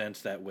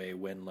presents that way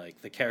when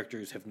like the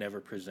characters have never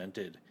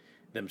presented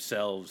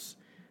themselves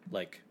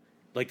like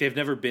they've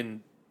never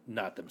been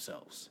not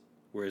themselves,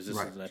 whereas this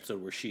is an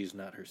episode where she's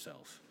not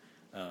herself,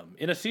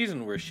 in a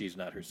season where she's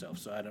not herself.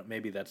 So I don't,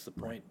 maybe that's the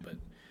point,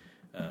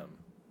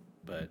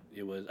 but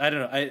it was, I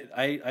don't know,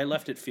 I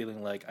left it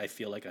feeling like I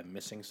feel like I'm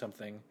missing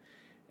something,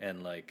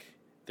 and like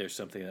there's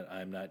something that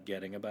I'm not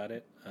getting about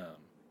it,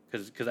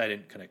 because I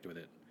didn't connect with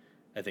it,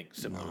 I think,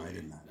 similarly. No, I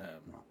did not.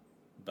 No.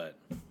 But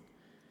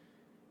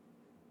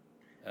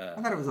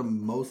I thought it was a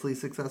mostly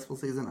successful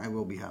season. I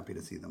will be happy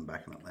to see them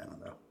back in Atlanta,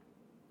 though.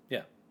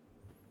 Yeah.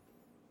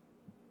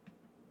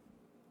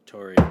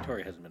 Tori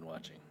hasn't been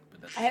watching.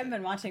 But that's I haven't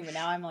been watching, but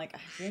now I'm like, I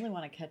really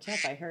want to catch up.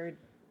 I heard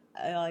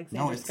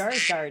Alexander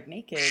Skarsgård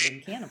naked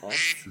in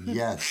Cannibals.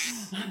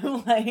 Yes.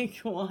 I'm like,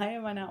 why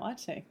am I not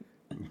watching?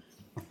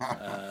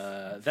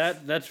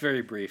 That's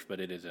very brief, but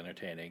it is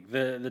entertaining.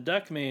 The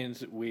duck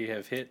means we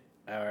have hit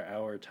our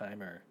hour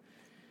timer.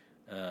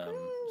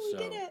 So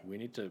did it. we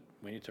need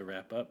to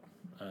wrap up.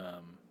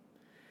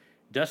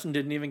 Dustin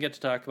didn't even get to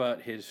talk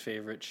about his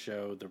favorite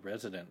show, The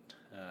Resident.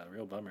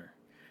 Real bummer.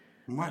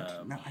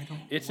 What? No, I don't.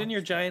 It's in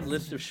your giant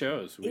list of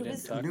shows. We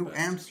didn't talk New about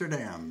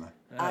Amsterdam.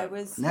 I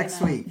was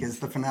Next week is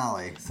the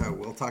finale, so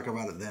we'll talk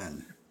about it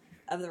then.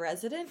 Of The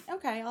Resident?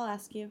 Okay, I'll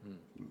ask you.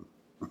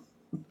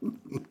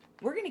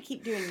 We're going to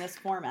keep doing this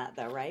format,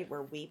 though, right?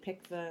 Where we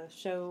pick the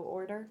show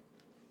order?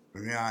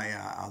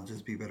 Yeah. I'll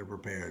just be better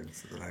prepared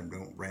so that I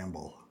don't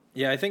ramble.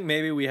 Yeah, I think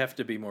maybe we have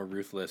to be more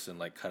ruthless and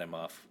like cut him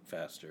off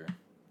faster.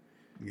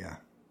 Yeah.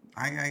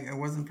 I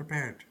wasn't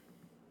prepared.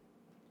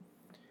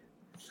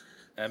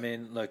 I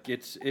mean, look,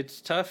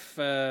 it's tough.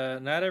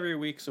 Not every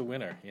week's a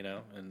winner, you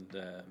know, and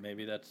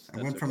maybe that's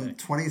I went from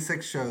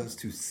 26 shows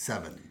to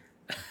 7.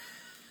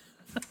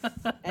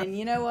 And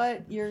you know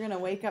what? You're going to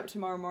wake up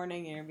tomorrow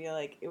morning and you're going to be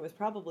like, it was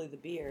probably the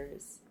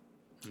beers.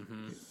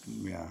 Mm-hmm.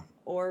 Yeah.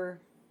 Or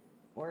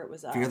it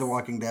was us. Fear the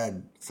Walking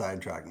Dead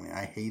sidetracked me.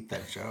 I hate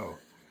that show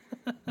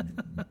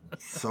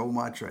so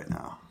much right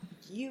now.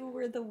 You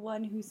were the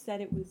one who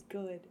said it was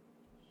good.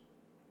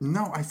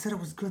 No, I said it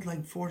was good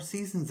like 4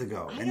 seasons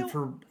ago.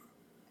 For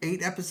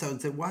 8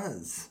 episodes it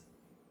was.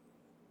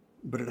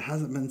 But it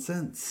hasn't been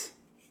since.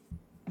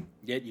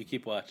 Yet you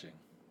keep watching.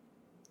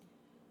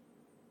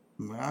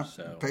 Well,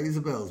 pays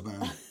the bills,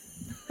 man.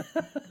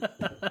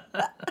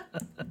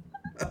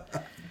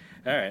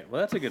 All right.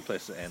 Well, that's a good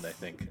place to end, I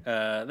think.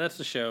 That's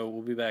the show.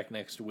 We'll be back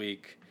next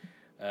week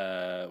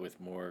with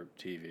more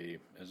TV.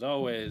 As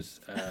always,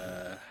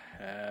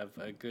 have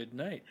a good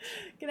night.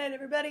 Good night,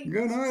 everybody.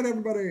 Good night,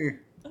 everybody.